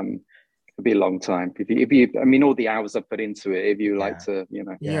 It'll be a long time if you. I mean, all the hours I put into it. If you like Yeah, to, yeah.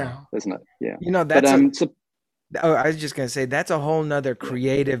 yeah. there's no, yeah. You know, But that's a so oh, I was just gonna say that's a whole nother yeah,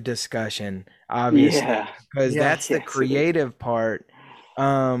 creative discussion, obviously, yeah, because Yeah. that's the yes, it is. creative part.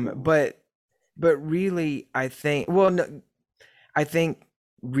 Yeah. But really, I think, well, no, I think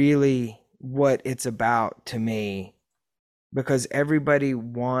really what it's about to me, because everybody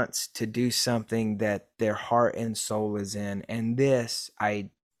wants to do something that their heart and soul is in, and this, I,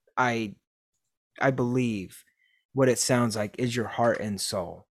 I believe, what it sounds like is your heart and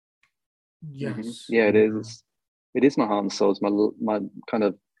soul. Yes. Yeah, it You is. know? It is my heart and soul. It's my kind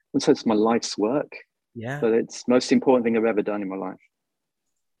of. It's my life's work, Yeah. but it's the most important thing I've ever done in my life.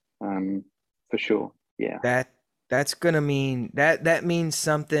 Um, for sure. Yeah, That that's gonna mean that means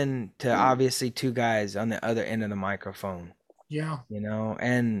something to yeah, obviously two guys on the other end of the microphone, Yeah. you know,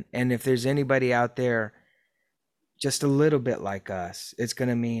 and if there's anybody out there just a little bit like us, it's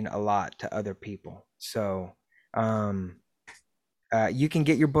gonna mean a lot to other people. So, um, you can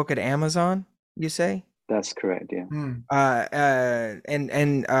get your book at Amazon, you say, that's correct. Yeah. Hmm.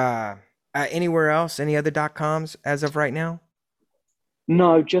 and anywhere else, any other .coms as of right now?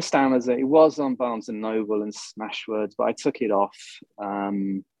 No, just Amazon. It was on Barnes and Noble and Smashwords, but I took it off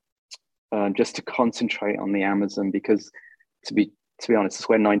just to concentrate on the Amazon because, to be to be honest, it's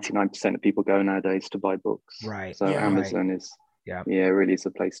where 99% of people go nowadays to buy books. Right, So Yeah. right. Amazon is, Yeah, yeah, really is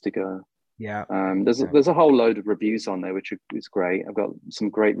a place to go. yeah, yeah. There's a whole load of reviews on there, which is great. I've got some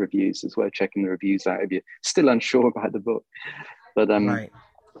great reviews as well. Checking the reviews out if you're still unsure about the book. But Right.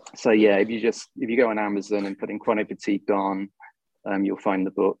 so yeah, if you go on Amazon and put in Chronic Fatigue Gone, you'll find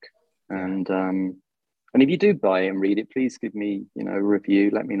the book. Yeah. And if you do buy it and read it, please give me a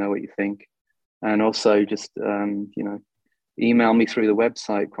review. Let me know what you think, and also just email me through the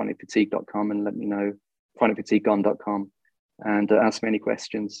website chronicfatigue.com and let me know chronicfatiguegone.com and ask me any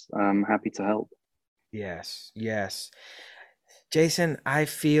questions. I'm happy to help. Yes, yes. Jason, I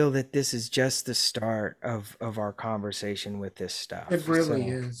feel that this is just the start of our conversation with this It stuff. really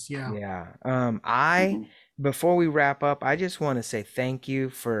So, is. Yeah. yeah. I Hmm. before we wrap up, I just want to say thank you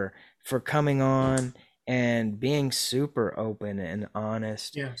for coming on and being super open and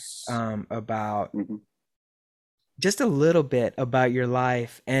honest Yes. about Hmm. just a little bit about your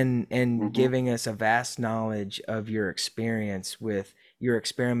life and Hmm. giving us a vast knowledge of your experience with your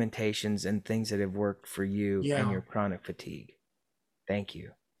experimentations and things that have worked for you and Yeah. your chronic fatigue. Thank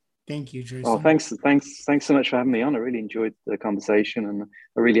you. Thank you, Oh, Jason. thanks so much for having me on. I really enjoyed the conversation, and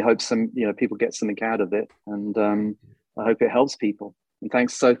I really hope people get something out of it, and I hope it helps people. And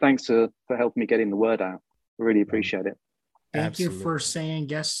thanks for helping me getting the word out. I really appreciate it. Thank you for Absolutely. saying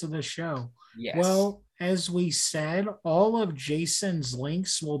yes to the show. Yes. Well, as we said, all of Jason's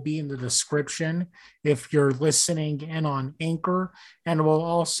links will be in the description if you're listening in on Anchor, and will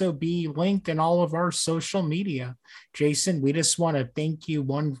also be linked in all of our social media. Jason, we just want to thank you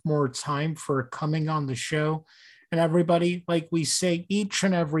one more time for coming on the show. And everybody, like we say each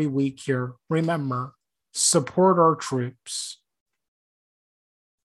and every week here, remember, support our troops.